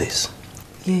to do this?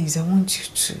 Yes, I want you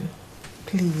to.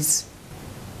 Please.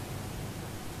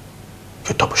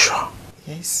 You're double sure?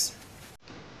 Yes.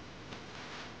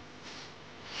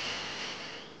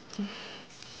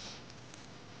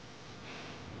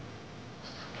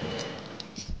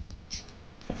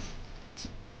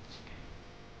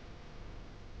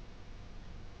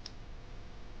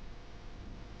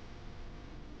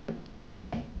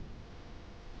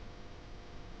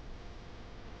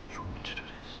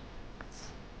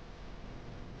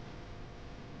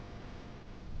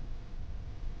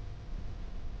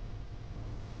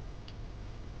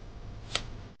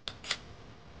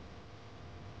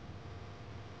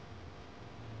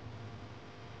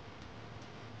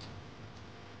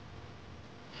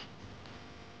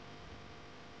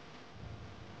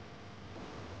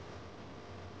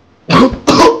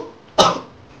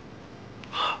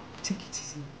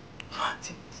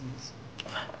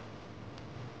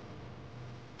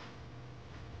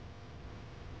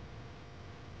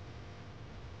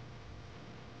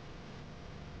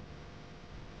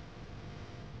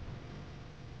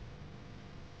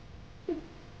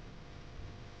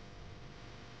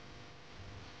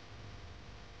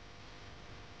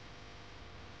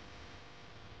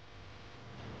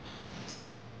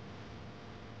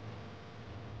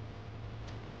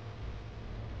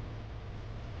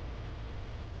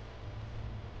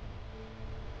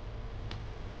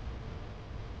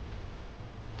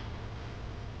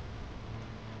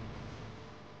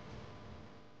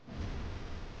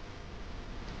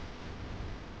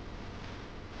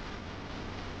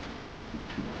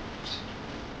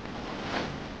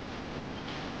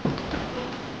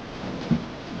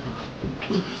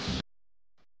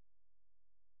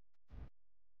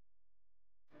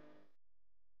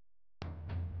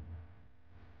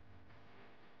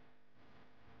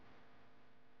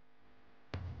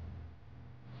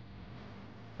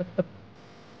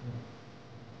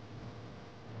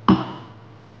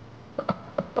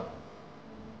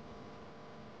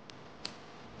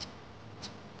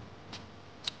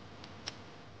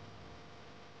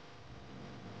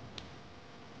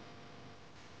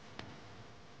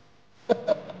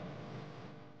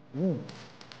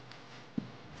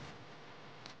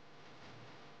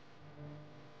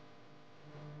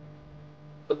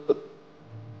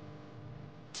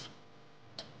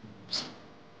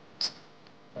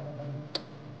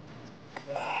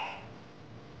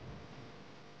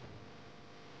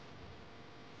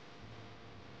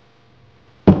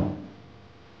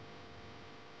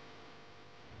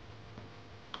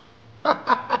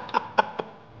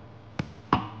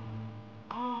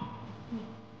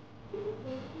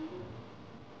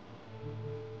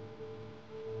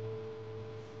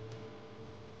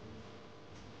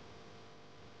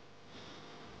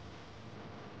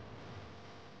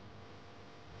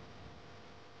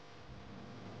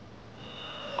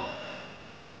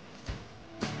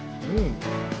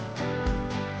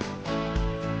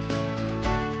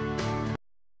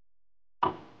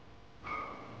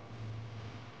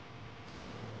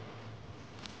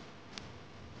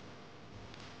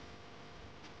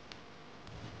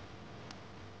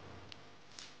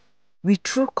 We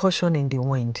threw caution in the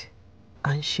wind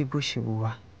and ṣe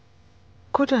wa.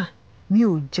 Kódà mi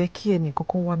ò jẹ́ kí ẹnì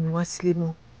kankan wá mi wá sílé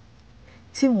mọ́.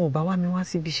 Tí wọn ò bá wá mi wá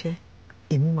síbi iṣẹ́,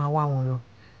 èmi máa wá wọn lọ.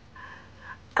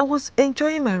 I was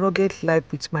enjoying my rugged life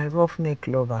with my roughneck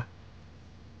lover.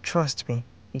 Trust me,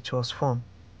 it was fun.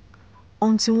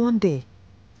 Until one day,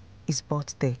 his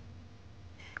birthday.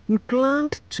 We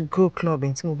planned to go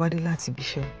clubbing tí mo bá dé láti ibi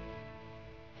iṣẹ́.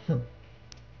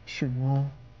 Ṣùgbọ́n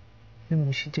bí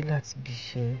mo ṣe dé láti ibi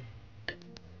iṣẹ́.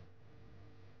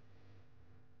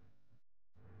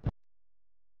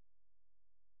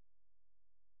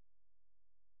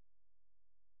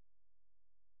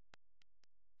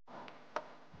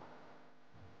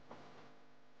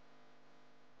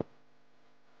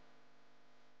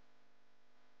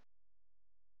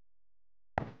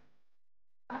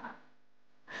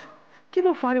 Kí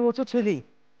ló fariwo tó tó lè?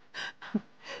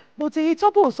 But èyí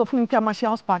tọ́pọ̀ sọ fún mi pé a máa ṣe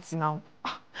house party now.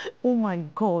 Oh my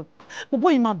God.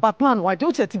 Bọ̀bọ́ yìí máa bá plan wa jẹ́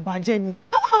ó tiẹ̀ ti bàjẹ́ ni.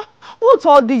 What's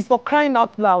all this for crying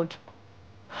out loud?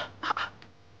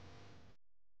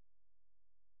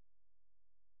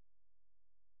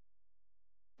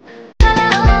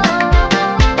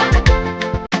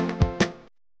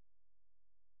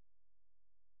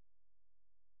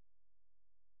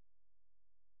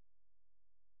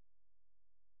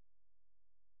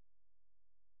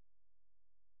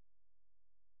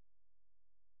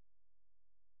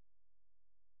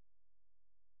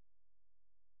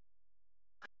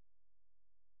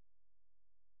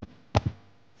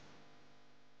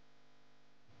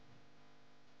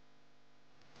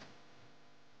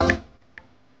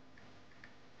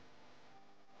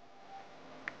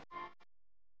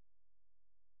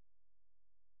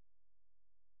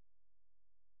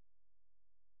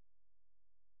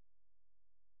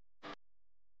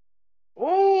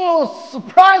 Oh,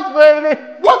 surprise, baby!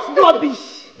 What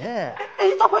rubbish? Yeah.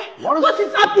 Hey, what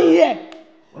is happening here?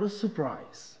 What a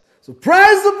surprise.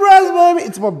 Surprise, surprise, baby!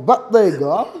 It's my birthday,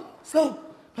 girl. So,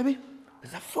 baby,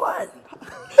 is that fun?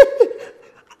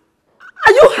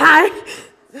 Are you high?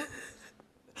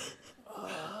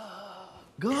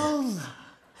 Girls,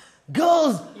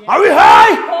 are we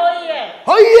high? Oh, yeah.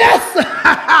 Oh, yes!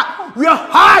 We are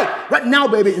high right now,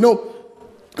 baby. You know,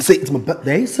 say it's my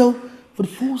birthday, so for the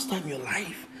first time in your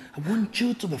life, I want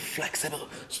you to be flexible.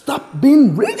 Stop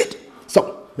being rigid.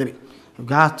 So, baby, I've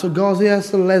got two girls here,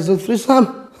 so let's do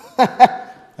threesome.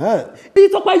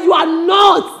 Peter, you are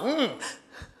not.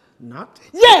 Not?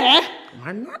 Yeah.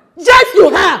 Why not? Yes, you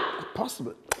have.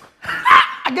 Possible.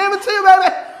 I gave it to you,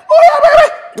 baby. Oh, yeah, baby.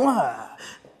 Mwah.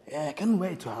 Yeah, I can't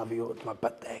wait to have you at my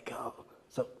birthday, girl.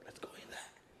 So, let's go in there.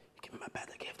 Give me my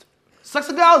birthday gift.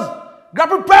 Sexy girls, get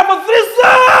prepared for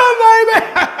threesome, baby.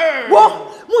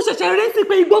 Whoa, mo ṣẹ̀ṣẹ̀ rántí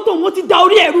pé igbó tó mo ti da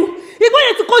orí ẹ̀rù. Igbó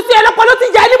yẹn ti kó sí ẹlẹ́pọ̀ ló ti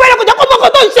jà ní wẹ́rẹ́ kò jẹ́ kó mọ̀ kó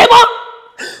tó ń ṣe mọ́.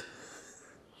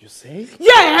 You say?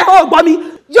 Yeah, ó gbọ́ mi.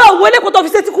 Yóò wọlé kó tó fi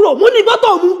ṣe ti kúrò. Mo ní igbó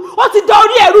tó mu. Ó ti da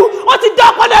orí ẹ̀rù. Ó ti da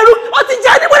ọpọlọ ẹ̀rù. Ó ti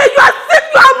jà ní wẹ́rẹ́. You are sick,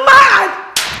 you are mad.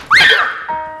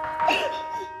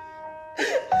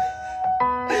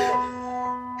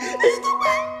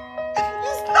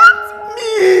 You slapped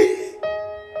me.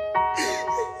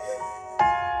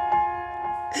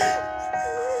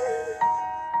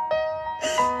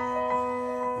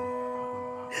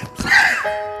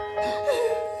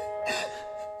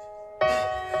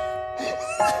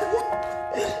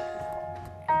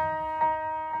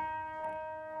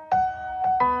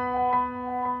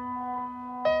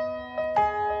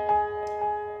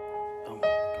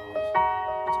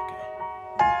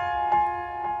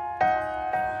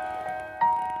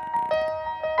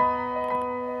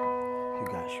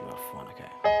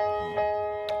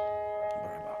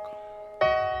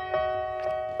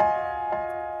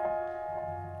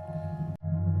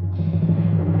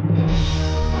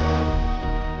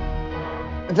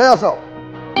 Enjoy yourself.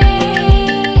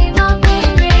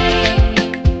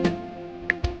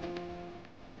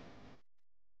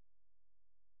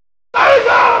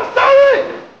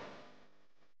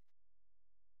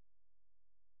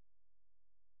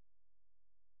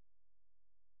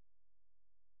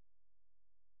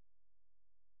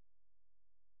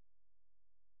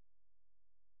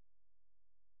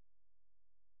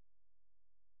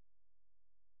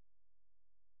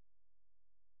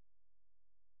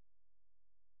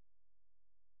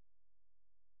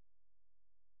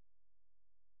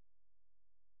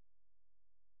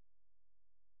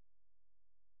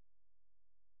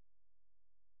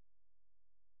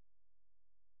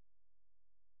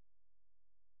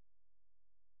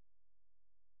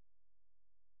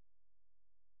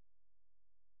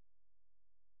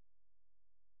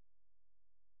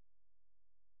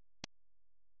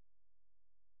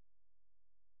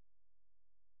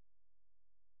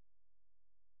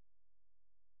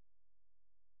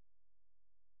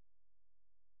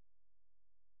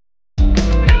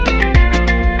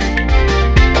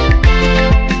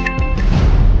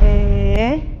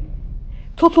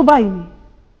 tó báyìí ni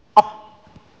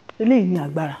eléyìí ní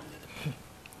agbára.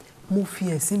 Mo fi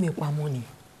ẹ̀sìn mi pamọ́ ni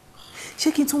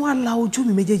ṣé kí n tún wá la ojú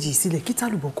mi méjèèjì sílẹ̀ kí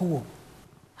tálùbọ̀ kó wọ̀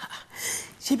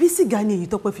ṣebí sìgá ni èyí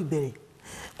tọ́pẹ́ fi bẹ̀rẹ̀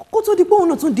kó tó di pé òun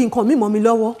náà tún di nǹkan mímọ́ mi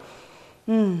lọ́wọ́.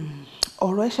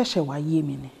 ọ̀rọ̀ ẹ ṣẹ̀ṣẹ̀ wá yé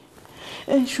mi ni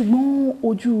ṣùgbọ́n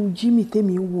ojú Jimmy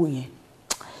tèmi ń wò yẹn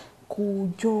kò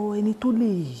jọ ẹni tó lè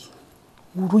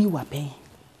wúrú ìwà bẹ́ẹ̀.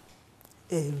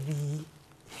 Ẹ̀rí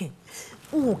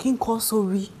n ò kí n kọ́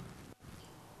sórí.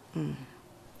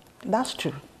 That's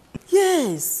true.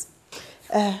 Yes.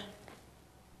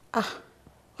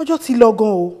 Ọjọ́ ti lọ gan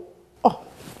o.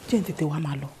 Jẹ́ n tètè wá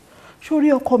máa lọ.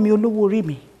 Sórí ọkọ mi olówó orí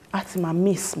mi àti máa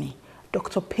miss mi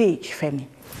Dr. Page Fẹ́mi.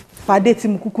 Fàdé tí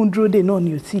mo kúkú dúró dè náà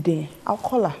ni ò tí dé. I'll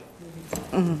call her.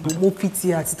 Mo fi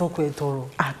ti àti tọkọ ẹ tọrọ.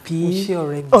 Àbí o ṣé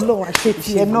ọ̀rẹ́ mi. Ọlọ́run àṣẹ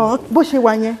tiẹ̀ náà bó ṣe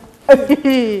wà yẹn.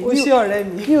 O ṣé ọ̀rẹ́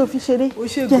mi. Mi ò fi ṣeré.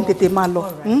 Jẹ́ n tètè máa lọ.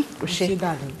 O ṣé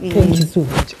darling. Thank you so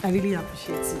much. I really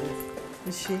appreciate it. O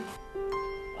ṣé.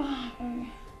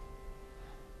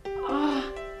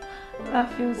 That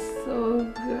feels so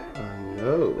good. I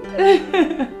know.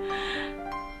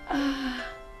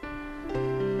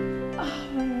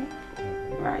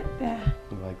 Right there.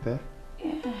 You like that?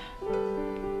 Yeah.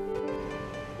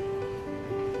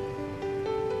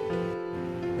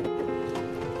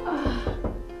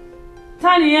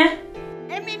 Tani yẹn?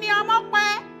 Èmi ni ọmọ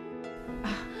pẹ́.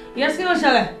 Yes, kí ló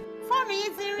ṣẹlẹ̀? Fóònù yìí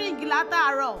ti ríǹgì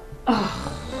látàárọ̀.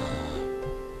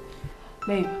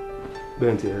 Babe.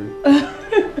 Bẹ́ẹ̀ ti rí.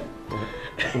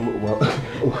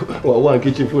 Wà ní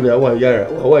kitchen fóònù àwọn yàrá.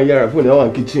 Wà ní yàrá fóònù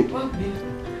àwọn kitchen.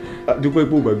 Dúpẹ́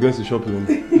pé ó gbàgbé ẹ̀sìn ṣọ́ọ̀pù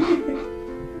lónìí.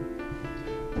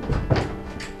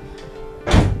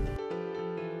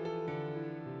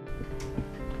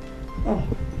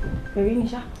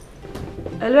 Eri-ife.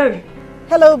 Hello.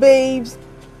 Hello, babes.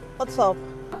 What's up?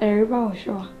 Eri báwo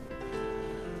ṣe wà?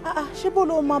 Ṣé bó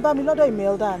ló máa bá mi lọ́dọ̀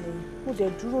Imelda ni? Mo dẹ̀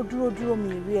dúró mi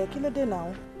rí ẹ. Kí ló dé náà?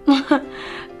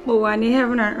 Mo wà ní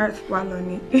heaven and earth wà lọ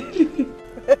ni.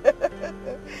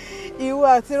 Ìwọ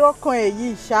àti rọ́kàn ẹ̀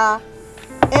yìí ṣá.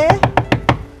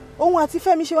 Òun àti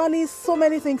Fẹ́mi ṣe wá ní so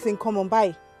many things in common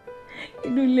báyìí.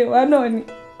 Inú ilé wa náà ni.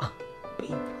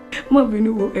 Má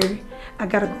bínú wo Eri. I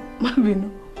gotta go. Má bínú.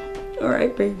 All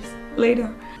right, babes. Later.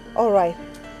 All right.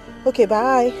 Okay,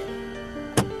 bye.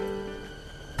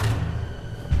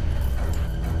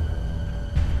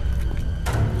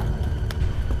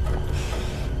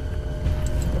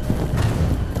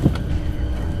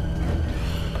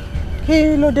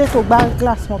 Kí ló dé tó gbá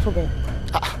glass mọ́tò bẹ́ẹ̀?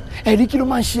 Ẹ̀rí kí ló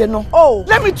máa ń ṣe ẹ náà?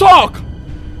 Let me talk!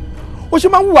 O ṣe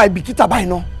máa ń hùwà ìbìkítà báyìí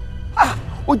náà.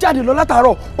 O jáde lọ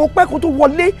látàárọ̀, o pẹ́ kó tó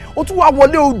wọlé, o tún wá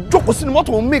wọlé, o jókòó sínú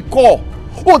mọ́tò ń mẹ́kọ̀.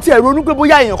 O ti ẹ̀ ronú pé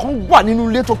bóyá èèyàn kan wà nínú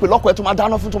ilé tó pè lọ́kọ ẹ tó máa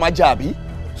dáná fún tó máa jẹ àbí?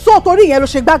 So torí ìyẹn ló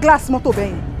ṣe gbá glass mọ́tò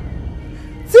bẹ́ẹ̀ yẹn.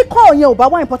 Tí kọ́ yẹn ò bá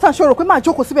wá important ṣòro pé máa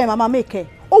jókòó síbẹ̀ máa make ẹ̀.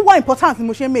 Ó wá important ni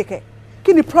mo ṣe make ẹ̀.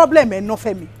 Kí ni problem ẹ̀ ná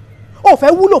Fẹ́mi? O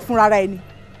fẹ́ wúlò fúnra ara ẹni.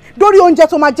 Dórí oúnjẹ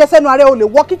tó máa jẹ sẹ́nu ara ẹ o lè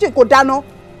wọ kitchen kó dáná.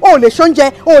 O lè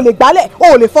ṣoúnjẹ, o lè gbálẹ̀,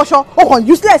 o lè fọṣọ, o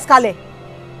kàn useless kalẹ̀.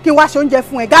 Kí n wá ṣoúnjẹ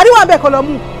fún ẹ. Gàrí wà bẹ́ẹ̀ kó lọ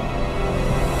mú.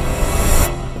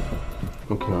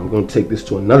 Okay, now I'm going to take this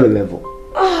to another level.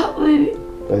 Baby.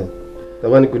 The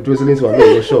one could drizzle into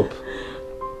our shop.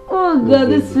 Oh God,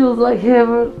 this feels like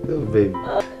heaven. Oh, baby.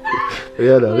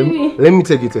 Yeah, now, let me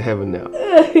take you to heaven now.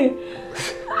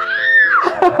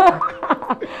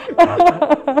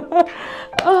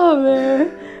 Oh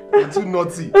man. You're too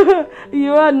naughty.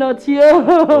 You are naughty.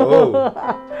 Oh,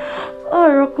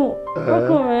 Rocco,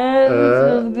 man, this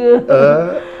feels good.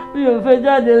 We are fed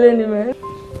out the lane, man.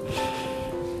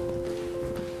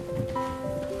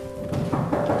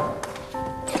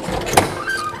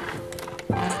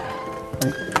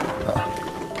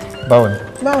 Báwo ni?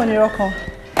 Báwo ni Rọ́kàn?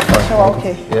 Ṣé wà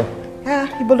okay? Yeah.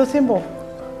 Ibo ló ti ń bọ̀?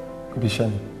 Ibi iṣẹ́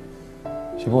ni.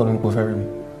 Ṣé bọ́ọ̀ ló ní kó fẹ́ rí mi?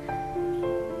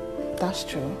 That's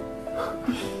true.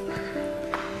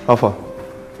 How far?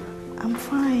 I'm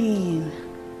fine.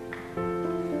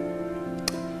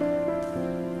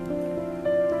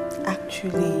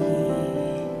 Actually...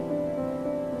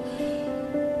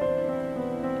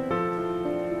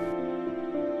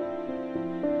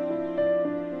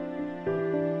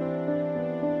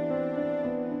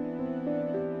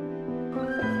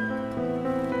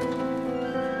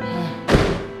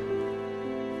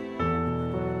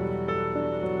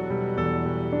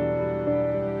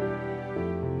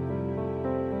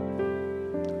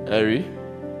 Eri?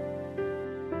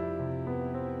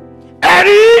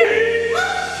 Eri!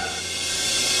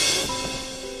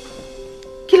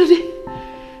 Kí ló dé?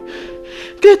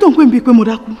 Kí ló tó ń pè mí pé mo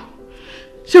dákú?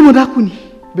 Ṣé mo dákú ni?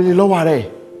 Bèrè lọ́wọ́ rẹ̀.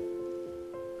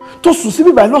 Tó sùn sí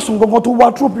bíbá lọ́sùn gangan tó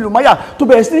wá tró pìlòmáyà tó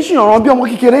bẹ̀rẹ̀ sí ní ṣìyànràn bí ọmọ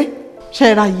kékeré. Ṣé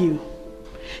ẹ ráyè o?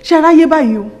 Ṣé ẹ ráyè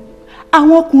báyìí o?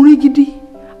 Àwọn ọkùnrin gidi,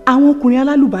 àwọn ọkùnrin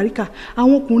alálùbáríkà,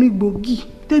 àwọn ọkùnrin gbòógì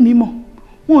tèmi mọ̀,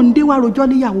 wọn ń dé wá rojọ́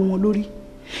léyàwó wọn lórí.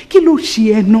 Kí ló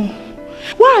ṣe ẹ náà?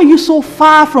 Why are you so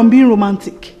far from being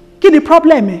romantic? Kí ni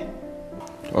problem ẹ?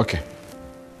 Okay.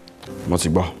 Mo ti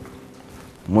gbọ́.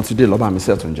 Mo ti dé lọ bá mi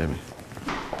set oúnjẹ mi.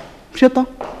 Ṣé tán?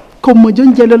 Kò mọ̀jọ́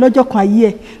oúnjẹ lọ lọ́jọ́ kan ayé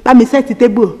ẹ̀. Bá mi set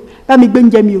table, bá mi gbé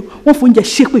oúnjẹ mi o. Wọ́n fún oúnjẹ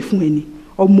ṣépè fún ẹ ni.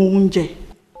 Ọmọ oúnjẹ.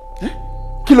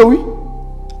 Kí ló wí?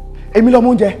 Èmi lọmọ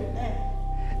oúnjẹ.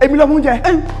 Èmi lọmọ oúnjẹ.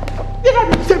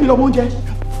 Ṣé mi lọmọ oúnjẹ?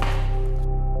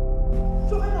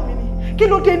 Kí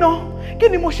ló dé náà? Kí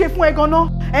ni mo ṣe fún ẹ gan-an?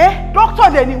 Dókítà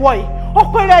dẹ̀ ni wọ̀ yìí. Ó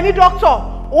pèrè ẹ ní dókítà.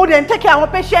 Ó dẹ̀ ń take care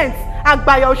àwọn patients.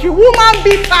 Àgbàyà òṣì woman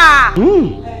beater.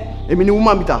 Èmi ni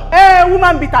woman beater.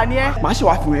 Woman beater ni ẹ. Màá ṣe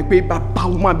wá fi hàn pé bàbá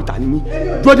woman beater ni mí.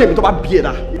 Dúró dè mí tó bá bí ẹ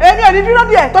dá. Èmi ò ní dúró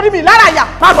díẹ̀ torí mi lára yà.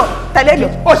 Má bọ̀ tẹ̀lé mi.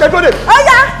 Ó ṣe dúró dè mí. Ó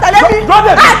yá tẹ̀lé mi. Dúró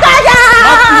dè mí. Àtàyà!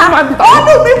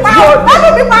 Ọdún mi pa ọ́!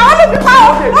 Ọdún mi pa ọ́! Ọdún mi pa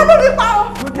ọ́! Ọdún mi pa ọ́!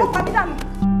 Ó pa mí dànù.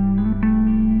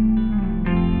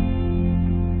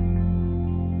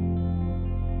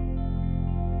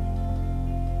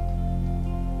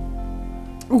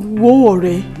 Wo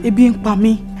ọ̀rẹ́, ebi ń pa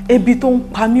mí. Ebi tó ń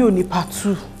pa mí ò ní part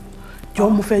 2. Jọ̀ọ́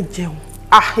mo fẹ́ jẹun.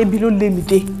 Ebi ló lé mi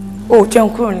dé. Ó jẹun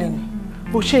kúrò nílé ni.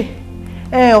 Ó ṣe.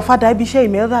 Ọ̀fadà ibi iṣẹ́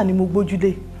Imelda ni mo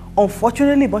gbójúlé.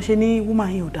 Unfortunately bọ́n ṣe ní woman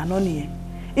yẹn ò dáná nìyẹn.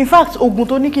 In fact, oògùn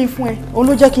tó ní kí n fún ẹ, òun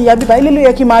ló jẹ́ kí n ya bíbá. Ilé ló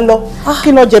yẹ kí n máa lọ.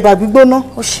 Kí n lọ jẹ̀bà gbígbóná.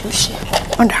 Ó ṣe.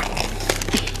 Ọ̀dà.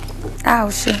 Ó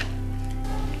ṣe.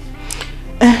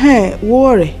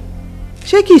 Wo ọ̀rẹ́.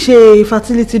 Ṣé kìí ṣe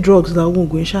fertility drugs làwọn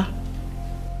oògùn ṣá?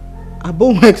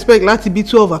 Àbó wọn expect láti bí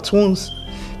 12 at once.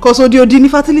 Cause odi ní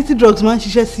fertility drugs máa ń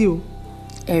ṣiṣẹ́ sí o.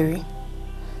 Eri,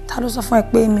 ta ló sọ fún ẹ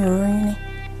pé mi ò ròyìn ni?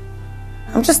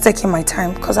 I'm just taking my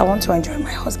time because I want to enjoy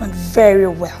my husband very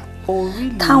well. Oh,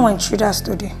 really? Táwọn intruders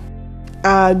tó dé.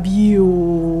 Àbí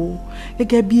o,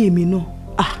 gẹ́gẹ́ bí èmi náà.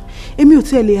 Èmi ò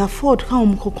tiẹ̀ lè afford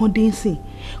káwọn ọmọ kankan dé nsìn.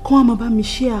 Kọ́ wọn máa bá mi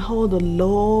share all the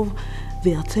love,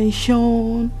 the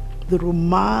attention, the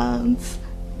romance,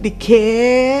 the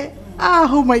care.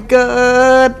 Oh my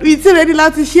God. We still ready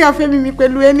to share family mi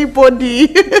pẹ̀lú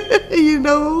anybody. You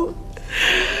know.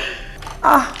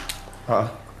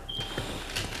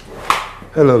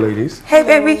 Hello, ladies. Hey,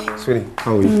 baby. Sweetie,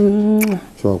 how are you?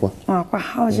 Sure,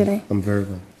 how was your day? I'm very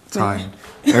well. Tired.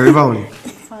 Eri, báwo ni?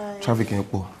 Fine. Traffic yẹn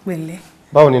pọ̀. Pẹ̀lẹ́.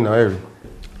 Báwo ni now, Eri?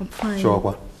 I'm fine.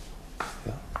 Sure,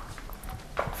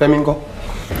 Fẹ́mi ńkọ́?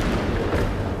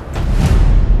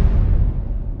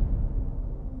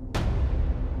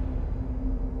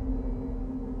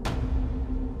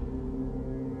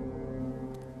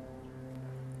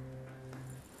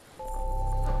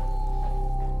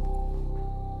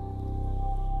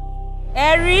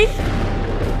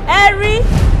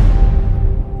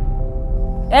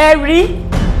 Eri.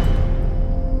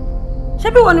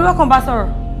 Ṣé bí wọ́n ni wọ́n bá sọ̀rọ̀?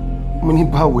 Mo ní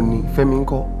báwo ni Fẹ́mi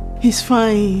ńkọ́? He's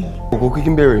fine. Ògo kíkí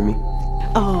ń bèrè mi.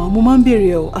 Mo máa ń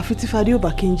bèrè ọ́ àfi tí Fadé ò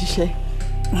bá kí n jíṣẹ́.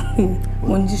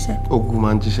 Mo ń jíṣẹ́. Ogun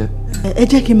máa ń jíṣẹ́. Ẹ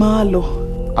jẹ́ kí n máa lọ.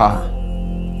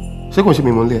 Ṣé kò ń ṣe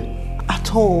mi mọ́ nílé ẹ̀?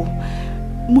 At all.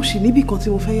 Mo ṣì níbì kan tí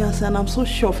mo fẹ́ yá sí and I'm so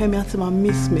sure Fẹ́mi á ti máa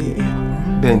miss me.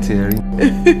 Bẹ́ẹ̀ ni ti ẹ rí.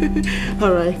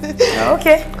 All right.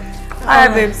 Okay. All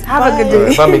right, babes. Have a good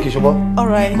day. Bá mi kí ṣùgbọ́n. All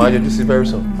right. Máa yọjú sí very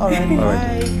soon. All right.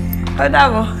 Bye. Ó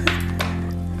dàbọ̀.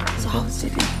 So how was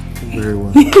it? Very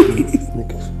well.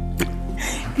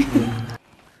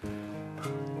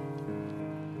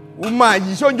 Woman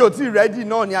yìí ṣóúnjẹ ò tí ready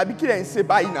náà ni àbí kí lẹ̀ ń ṣe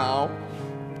báyìí náà?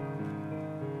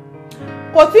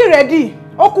 Kò tí ready,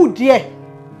 ó kù díẹ̀.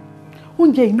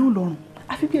 Oúnjẹ iná lọ́rùn.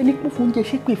 Àfi bí ẹni pọ̀ fún oúnjẹ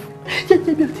ṣépè fún.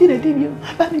 Jẹ́jẹ́ mi ò tí ready mi o.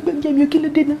 Bá mi gbé oúnjẹ mi ò kí ló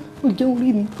dé náà. Oúnjẹ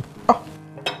orí mi.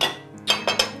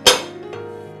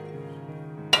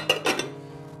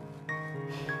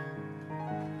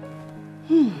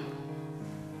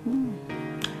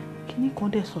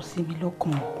 wọ́n dẹ̀ sọ sí mi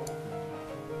lọ́kàn.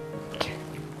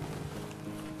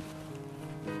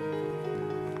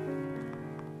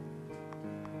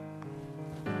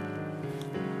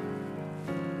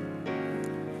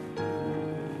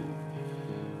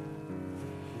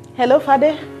 Hello,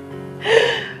 Fade.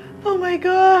 Oh my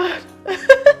God.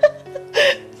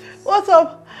 What's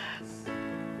up?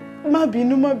 Má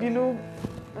bínú.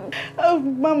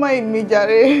 Mama in mi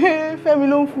jàre. Fẹ́mi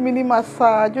ló ń fún mi ní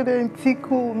massage. You didn't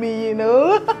tickle me, you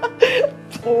know.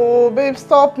 Oh, babe,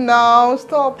 stop now.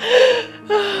 Stop.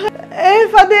 Hey,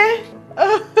 Fade.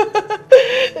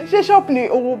 She shop ni.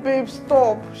 Oh, babe,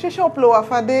 stop. She shop lo wa,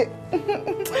 Fade.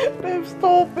 Babe,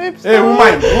 stop. Hey,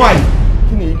 woman.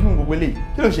 Kí ni ìdún gbogbo eléyìí?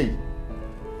 Kí ló ń ṣe yìí?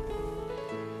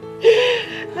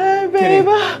 Hey, babe.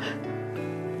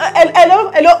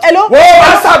 Hello. Wọ́n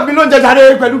wá sábì ló ń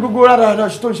jẹjàre pẹ̀lú gbogbo rárá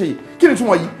tó ń ṣe yìí. Kí ni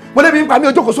túmọ̀ yìí? Mo lébi ń pa mí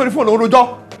ó jókòó sórí fóònù orojọ́.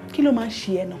 Kí ló máa ń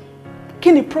ṣe ẹ náà?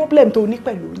 Kí ni problem tó ní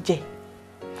pẹ̀lú oúnjẹ?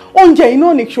 Oúnjẹ yìí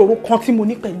náà ni ìṣòro kan tí mo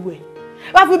ní pẹ̀lú ẹ̀.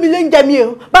 Bá fún mi lóúnjẹ mi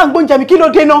o, bá ń gbóúnjẹ mi kí ló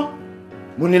dé náà?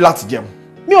 Mo ní láti jẹun.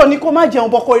 Mi ò ní kó má jẹun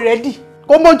bọ́kọ rẹ̀ dì.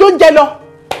 Kò mọ tó ń jẹ lọ.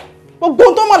 Gbogbo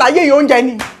ohun tó mọ̀ láyé yìí oúnjẹ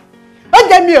ni.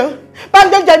 Oúnjẹ mi o, bá ń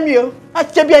gbóúnjẹ mi o, a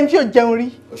ṣe bí ẹni tí ò jẹun rí.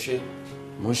 Ó ṣe.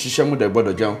 Mo ń ṣiṣẹ́ mú dẹ̀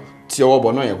gbọ́dọ̀ jẹun tí ọwọ́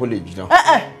bọ̀ náà yẹn kó lè jiná.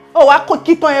 Ó wá kó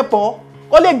kíntàn ẹ pọ̀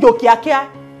kó lè jò kíákíá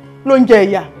ló ń jẹ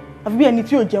ìyà àfi bí ẹni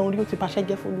tí ò jẹun rí ó ti paṣẹ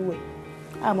jẹ fólúwẹ̀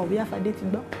àmọ́ bí Fadé ti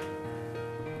gbọ́.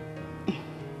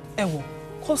 Ẹ wò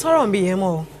kó sọ̀rọ̀ bí yẹn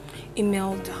mọ́ o.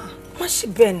 Imelda má ṣe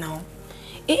bẹ́ẹ̀ náà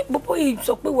bọ́bọ́ yìí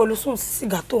sọ pé wọ́n ló sùn sí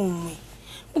sìgá tó ń mu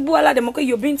gbogbo aládé mọ̀ pé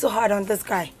you're being too hard on this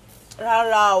guy.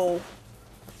 Rárá o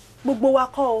gbogbo wa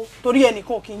kọ́ o torí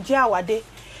ẹnìkan kì í jẹ́ àwádé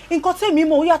nǹkan tí èmi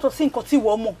mọ̀ ó yàtọ̀ sí nǹkan tí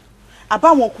ìwọ mọ̀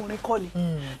àbáwọn ọkùnrin kọ́ ni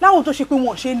láwọn tó ṣe pé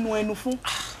wọn ò ṣe nu ẹnu fún.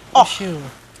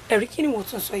 Ẹ̀rí kí ni wọ́n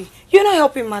tún sọ yìí you're not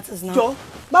helping matters now. Jọ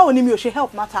báwo ni mi ò ṣe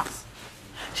help matters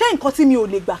ṣé nǹkan tí mi ò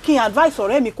lè gbà kí n advice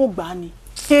ọ̀rẹ́ mi kó gbà á ni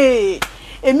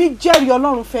èmi jẹ́rìí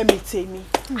Ọlọ́run fẹ́ mi tèmi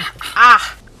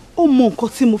ó mọ nǹkan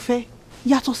tí mo fẹ́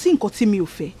yàtọ̀ sí nǹkan tí mi ò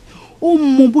fẹ́ ó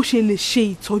mọ bó ṣe lè ṣe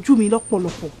ìtọ́jú mi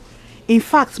lọ́pọ̀lọpọ̀ in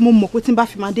fact mo mọ̀ pé tí n bá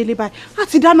fi máa délé báyìí á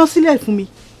ti dáná sílẹ̀ fún mi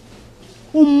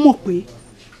ó mọ̀ pé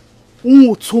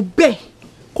òun ò tó bẹ́ẹ̀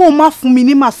kó o má fún mi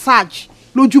ní massage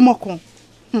lójúmọ́ kan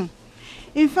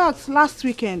in fact last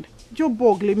weekend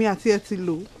Joburg lèmi àti ẹ ti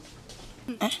lò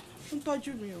ó ń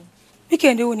tọ́jú mi o.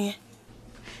 weekend wo nìyẹn.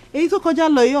 èyí tó kọjá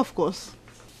lọ yìí of course.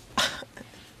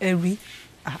 Ẹ̀rí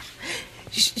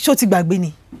ṣó ti gbàgbé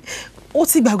ni ó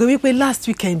ti gbàgbé wípé last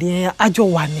weekend yẹn àjọ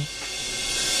wà ní.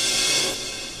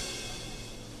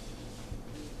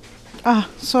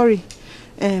 Sorry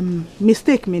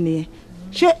mistake mi nìyẹn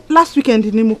ṣé last weekend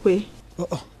ni mo pè.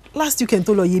 last weekend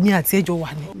tó lọ yèmí àti ẹjọ wà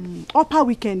ní. upper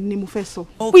weekend ni mo fẹ́ sọ.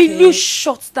 Will you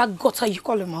shut that gutter you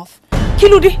call your mouth? Kí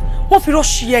ló dé wọ́n fi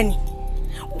rọ́ọ̀ṣì ẹ ni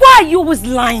why are you always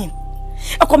lying?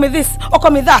 Ọkọ mi this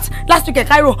ọkọ mi that last weekend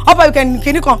Cairo upper weekend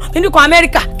kìnìkan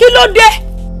America kí ló dé.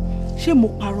 ṣé mo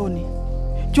parọ́ ni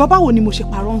jọ báwo ni mo ṣe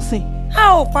parọ́ ń sìn.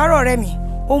 a ò parọ́ ọ̀rẹ́ mi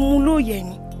ó mú lóye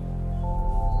ni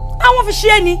àwọn fi ṣe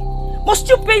é ni must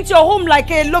you paint your home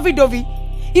like a lovey-dovey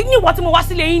ní ìwọ tí mo wá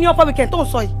sílé yín ní upper weekend tó ń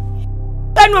sọ yìí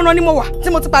ẹnu ọ̀nà ni mo wà tí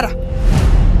mo ti padà.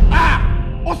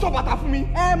 Ó sọ bàtà fún mi.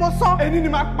 Mo sọ. Èmi ni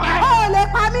máa pa ẹ́. Ó lè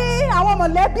pa mí àwọn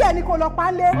mọ̀lẹ́bí ẹni kò lọ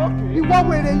pa lé ìwọ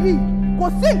wèrè yìí kò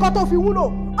sí nǹkan tó fi wúlò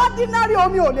ordinary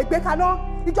omi ò lè gbé kaná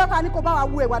ìjọ ta ni kò bá wa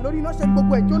wu ẹ̀wà lórí iná ṣe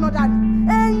gbogbo ẹ̀ jóná dání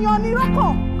èèyàn ní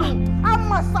lọ́kàn á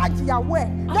massage ìyàwó ẹ̀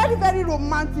very very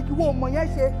romantic wo mọ̀ yẹn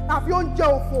ṣe àfi oúnjẹ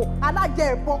òfò alájẹ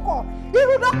ìbọkàn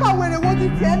irú dọ́kọ̀ wèrè wo ti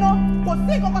tiẹ̀ náà kò sí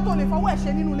nǹkan kan tó lè fọwọ́ ẹ̀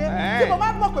ṣe nínú ilé tí mo bá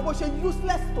mọ̀ pé bó ṣe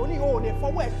useless tó ní o ò lè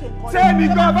fọwọ́ ẹ̀ ṣe nǹkan. ṣé èmi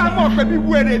gan bá mọ̀ pé bí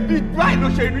wèrè bí dry ló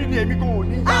ṣe rí ni èmi gan ò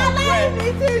ní gbà wẹ́. aláìní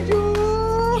tìjú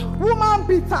woman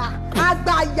beater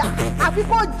àgbàyà àfi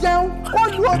kó jẹun kó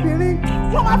lu obìnrin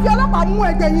wọ́n máa fi ọlọ́pàá mú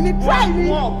ẹgbẹ́ yìí ní try ni.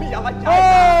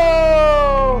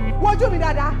 wojú mi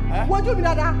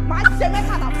dáadáa máa ṣe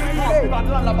mẹ́kànlá fún ẹ nílé.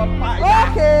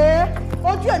 ok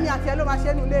ojú èmi àti ẹ ló máa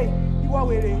ṣe nulẹ̀ ìwọ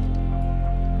wèrè.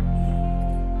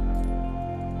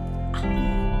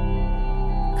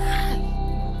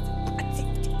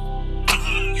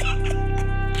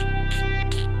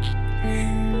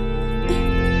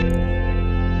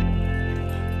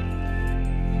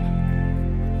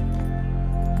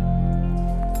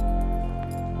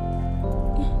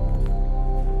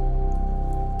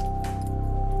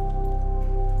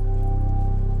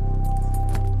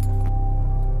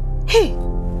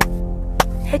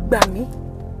 ẹ gbà mí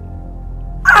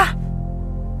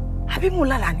àbí mo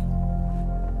lálà ni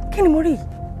kí ni mo rí yìí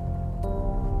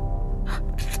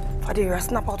Fadé you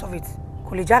snap out of it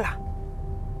kò lè jálà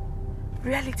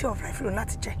reality of life ló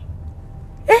láti jẹ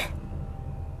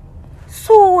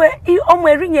So ọmọ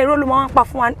ẹ̀rí yẹn ró ló máa ń pa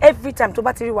fún wa every time tó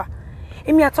bá ti rí wa.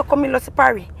 Èmi àtọkọ mi lọ sí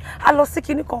Paris, a lọ sí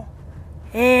kinní kan.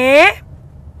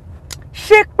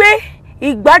 Ṣé pé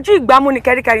ìgbájú ìgbámú ni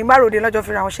kẹ́ríkẹ́rí má ròde lọ́jọ́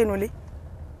fi ra wọn ṣe nulẹ̀?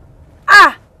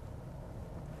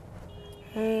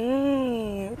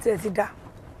 Ó ti dá.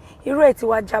 Irú ẹ̀ ti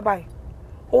wá já báyìí.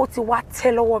 Ó ti wá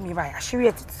tẹ́ lọ́wọ́ mi báyìí. Àṣírí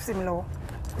ẹ̀ ti tú sí mi lọ́wọ́.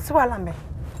 Kò sí wàhálà ńbẹ̀.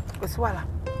 Kò sí wàhálà.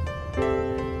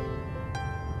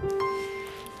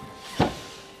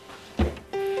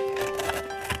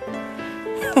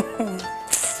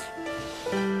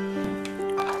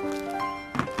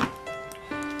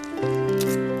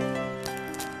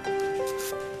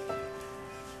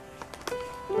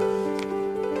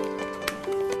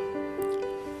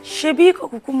 Ṣebí kò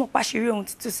kúkú mọ̀ pàṣírí ohun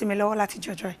tí tú sí mi lọ́wọ́ láti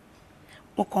jọjọ́ ẹ̀.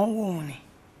 Mo kàn ń wò wọ́n ni.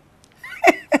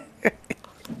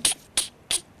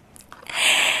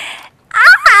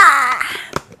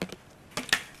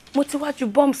 Mo ti wá ju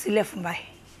bọ́ọ̀mù sílẹ̀ fún báyìí.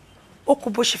 Ó kú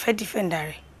bó ṣe fẹ́ dìfẹ́ǹdà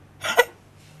rẹ̀.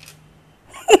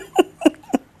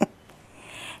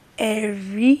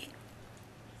 Ẹ̀rí.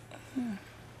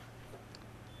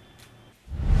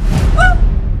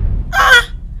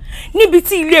 Níbi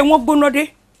tí ilé wọn gbóná dé,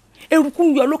 eruku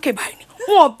ń yọ lókè báyìí ni.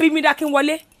 Wọ́n bí mi dá kí n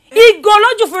wọlé. Ìgò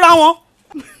lójú fúnra wọn.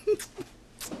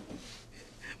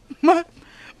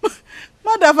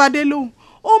 Má dá Fadé lóhùn.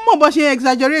 Ó mọ̀ bó ṣe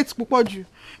exaggerate púpọ̀ jù.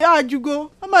 Àjùgò,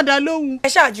 má má dá lóhùn. Ẹ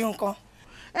ṣáàjú nǹkan.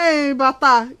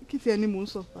 Bàtà, kí tiẹ̀ ni mò ń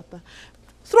sọ bàtà.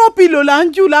 Throw pillow là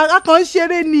ń jù la kàn ń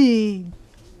ṣeré ni.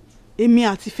 Èmi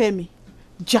àti Fẹ́mi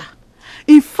jà.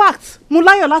 In fact, mo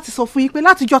láyọ̀ láti sọ fún yín pé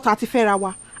látijọ́ tá ti fẹ́ra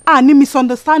wa, a ní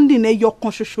misunderstanding ẹyọ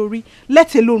kan ṣoṣo rí,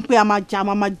 let alone pé a máa jà, a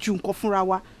máa ju nǹkan fúnra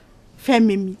wa.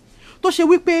 Fẹ́mi mi tó ṣe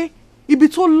wípé ibi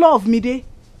tó love mi dé,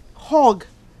 hug,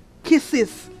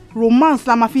 kisses, romance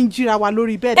la máa fi ń jíra wa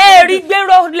lórí bed. Eri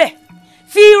gbéró lẹ̀,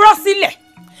 fi irọ́ sílẹ̀,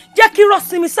 jẹ́ kí irọ́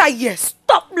sinmi sáyẹ̀,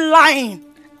 stop lying.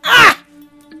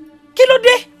 Kí ló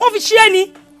dé? Wọ́n fi ṣe é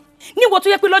ni. Níwọ tó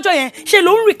yẹ pé lọ́jọ́ yẹn ṣe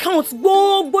ló ń recount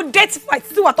gbogbo death fight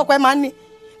tí wà tọkọ ẹ máa ń ní.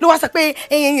 Ló wá sọ pé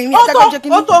èmi àtàgbà jẹ́ kí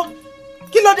ni. Ó tó,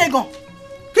 kí ló dé gan?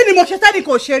 Kí ni mo ṣe tẹ́nì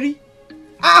kò ṣe rí?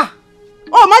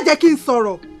 Ó má jẹ́ kí n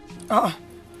sọ̀rọ̀.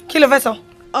 Kí ló fẹ́ sọ?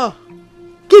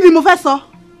 Kí ni mo fẹ́ sọ?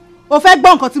 O fẹ́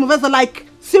gbọ́ nǹkan tí mo fẹ́ sọ, like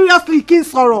seriously kí n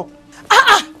sọ̀rọ̀.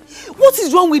 What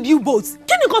is wrong with you both?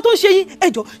 Kí ni nǹkan tó ń ṣe yín?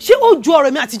 Ẹ jọ̀ọ́, ṣé ó ju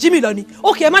ọ̀rọ̀ mi àti Jimmy lọ ni?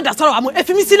 Okay, ẹ má dá sọ̀rọ̀ àmọ́ ẹ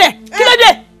fi mí sílẹ̀. Kí ló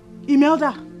dé?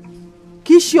 Imelda,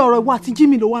 kì í ṣe ọ̀rọ̀ ìwọ àti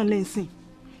Jimmy ló wà nílẹ̀ ńsìn.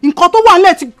 Nǹkan tó wà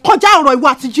nílẹ̀ ti kọjá ọ̀rọ̀ ìwọ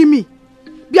àti Jimmy.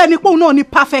 Bí ẹni pé òun náà ní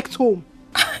perfect home.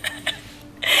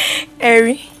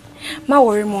 Eri, má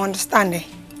worry, mo understand ẹ.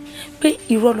 Pé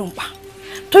irọ́ ló ń pa.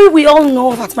 Torí we all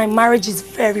know that my marriage is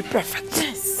very perfect.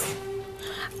 Yes.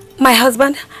 My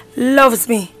husband loves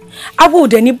me. I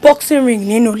would any boxing ring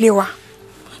nínú ilé wa.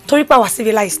 Torí pa wa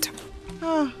civilized.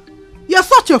 You're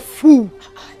such a fool.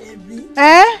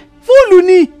 Fúùlù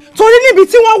ni. Torí níbi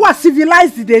tí wọ́n wà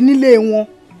civilized dé nílé wọn.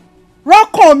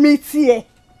 Rọ́kàn mi tiẹ̀.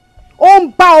 Ó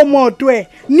ń bá ọmọ ọ̀dọ̀ ẹ̀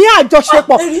ní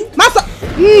àjọṣepọ̀. Má sọ.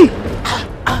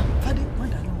 Fadé, má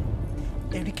dá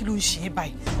lóhùn. Ẹ̀rí kí ló ń ṣe é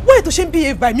báyìí? Wọ́n ètò ṣe ń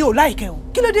behave báyìí mi ò láìkẹ́ o.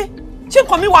 Kí ló dé? Ṣé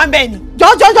nǹkan mi wà ń bẹ́ẹ̀ ni?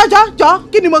 Jọ,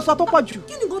 kí ni mo sọ tó pọ̀ jù?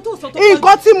 Kí ni nǹkan tó sọ tó pọ̀ jù?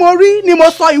 Nǹkan tí mo rí ni mo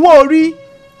sọ, ìwọ ò rí.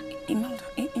 Imelda.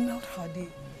 Fadé.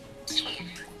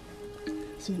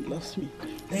 She loves me.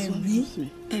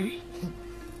 Eri.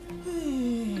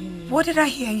 What did I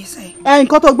hear you say?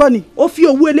 Nǹkan tó gbọ́ ni, ó fi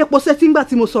owó elépo sétí ńgbà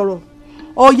tí mo sọ̀rọ̀.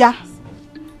 Ọya,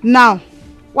 now,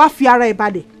 wá fi ara ẹ̀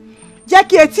balẹ̀. Jẹ́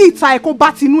kí etí ìta ẹ̀ kó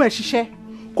bá tinú ẹ̀ ṣiṣẹ́.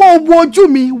 Kó wo ojú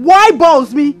mi, wo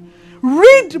eyeballs mi,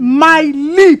 read my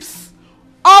lips.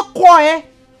 Ọkọ ẹ,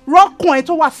 rọ́kàn ẹ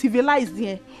tó wà civilized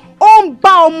yẹn. Ó ń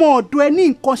bá ọmọ ọ̀dọ̀ ẹ ní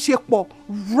nǹkan ṣe pọ̀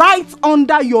right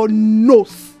under your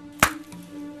nose.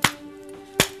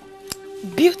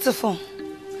 Beautiful.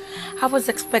 I was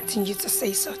expecting you to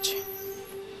say such.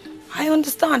 I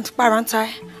understand, Parantai,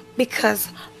 because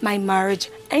my marriage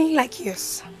ain't like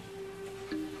yours.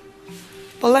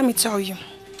 But let me tell you,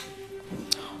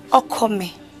 ọkọ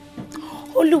mi,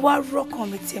 Olúwa rọ́kàn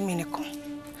mi tèmi nìkan.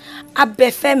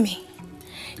 Abẹ́fẹ́ mi,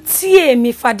 tí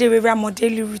èmi Fadérera mọ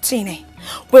daily routine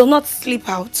will not sleep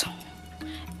out,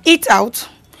 eat out,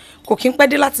 kò kí n pẹ́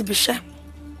dé láti ibi iṣẹ́.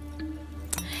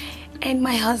 And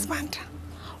my husband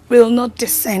will not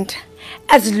descend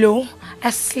as low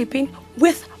as sleeping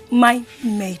with my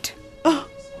maid.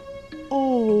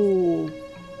 Oh,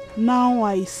 now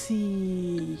I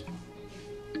see.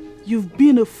 You've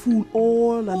been a fool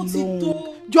all along.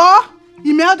 Jọ,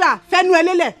 Imelda, fẹ́nu ẹ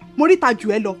lélẹ̀, mo rí ta jù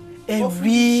ẹ lọ.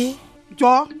 Ẹ̀rí.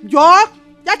 Jọ,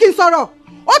 jẹ́ kí n sọ̀rọ̀.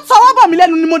 Ó tọwọ́ bọ̀ mí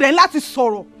lẹ́nu ni mo dẹ̀ láti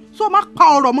sọ̀rọ̀. So má pa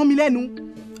ọ̀rọ̀ mọ́ mi lẹ́nu.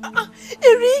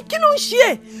 Eri, kí ló ń ṣe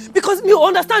ẹ́? Because mi ò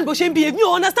understand bó ṣe ń behave, mi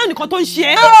ò understand nǹkan tó ń ṣe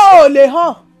ẹ́. Ó lè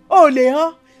hàn, O lè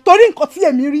hàn. Torí nǹkan tí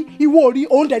èmi rí, ìwọ ò rí,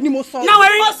 òun dẹ̀ ni mo sọ. Now,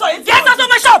 Eri, get out of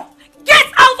my shop! Get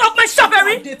out of my shop,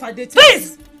 Eri!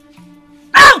 Please!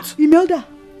 Out! Imelda,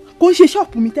 kò ń ṣe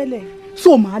ṣọ́ọ̀pù mi tẹ́lẹ̀.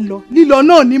 So máa lọ. Lílọ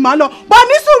náà ni máa lọ. Bọ́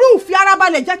ní sùúrù fi ara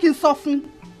balẹ̀ jẹ́ kí n sọ fún.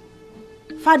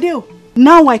 Fadeo,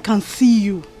 now I can see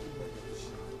you.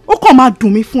 Ó kàn máa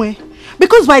dùn mí fún ẹ.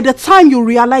 Because by the time you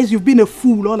realize you've been a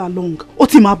fool all along, ó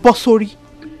ti máa bọ́ sórí.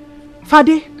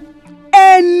 Fade,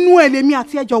 ẹnu ẹ̀ lèmi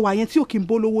àti ẹjọ́ wà yẹn tí ò kí ń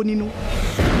bó lówó nínú.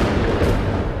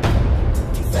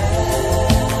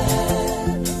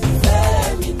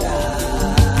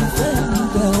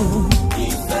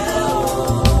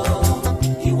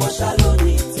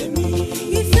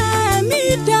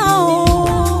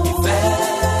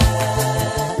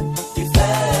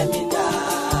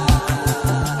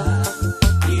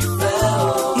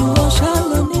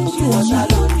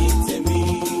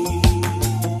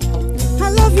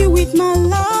 With my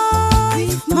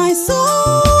life, my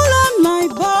soul and my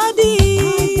body.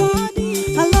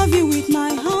 I love you with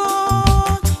my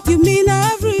heart. You mean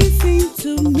everything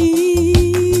to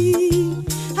me.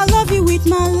 I love you with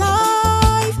my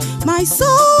life, my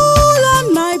soul.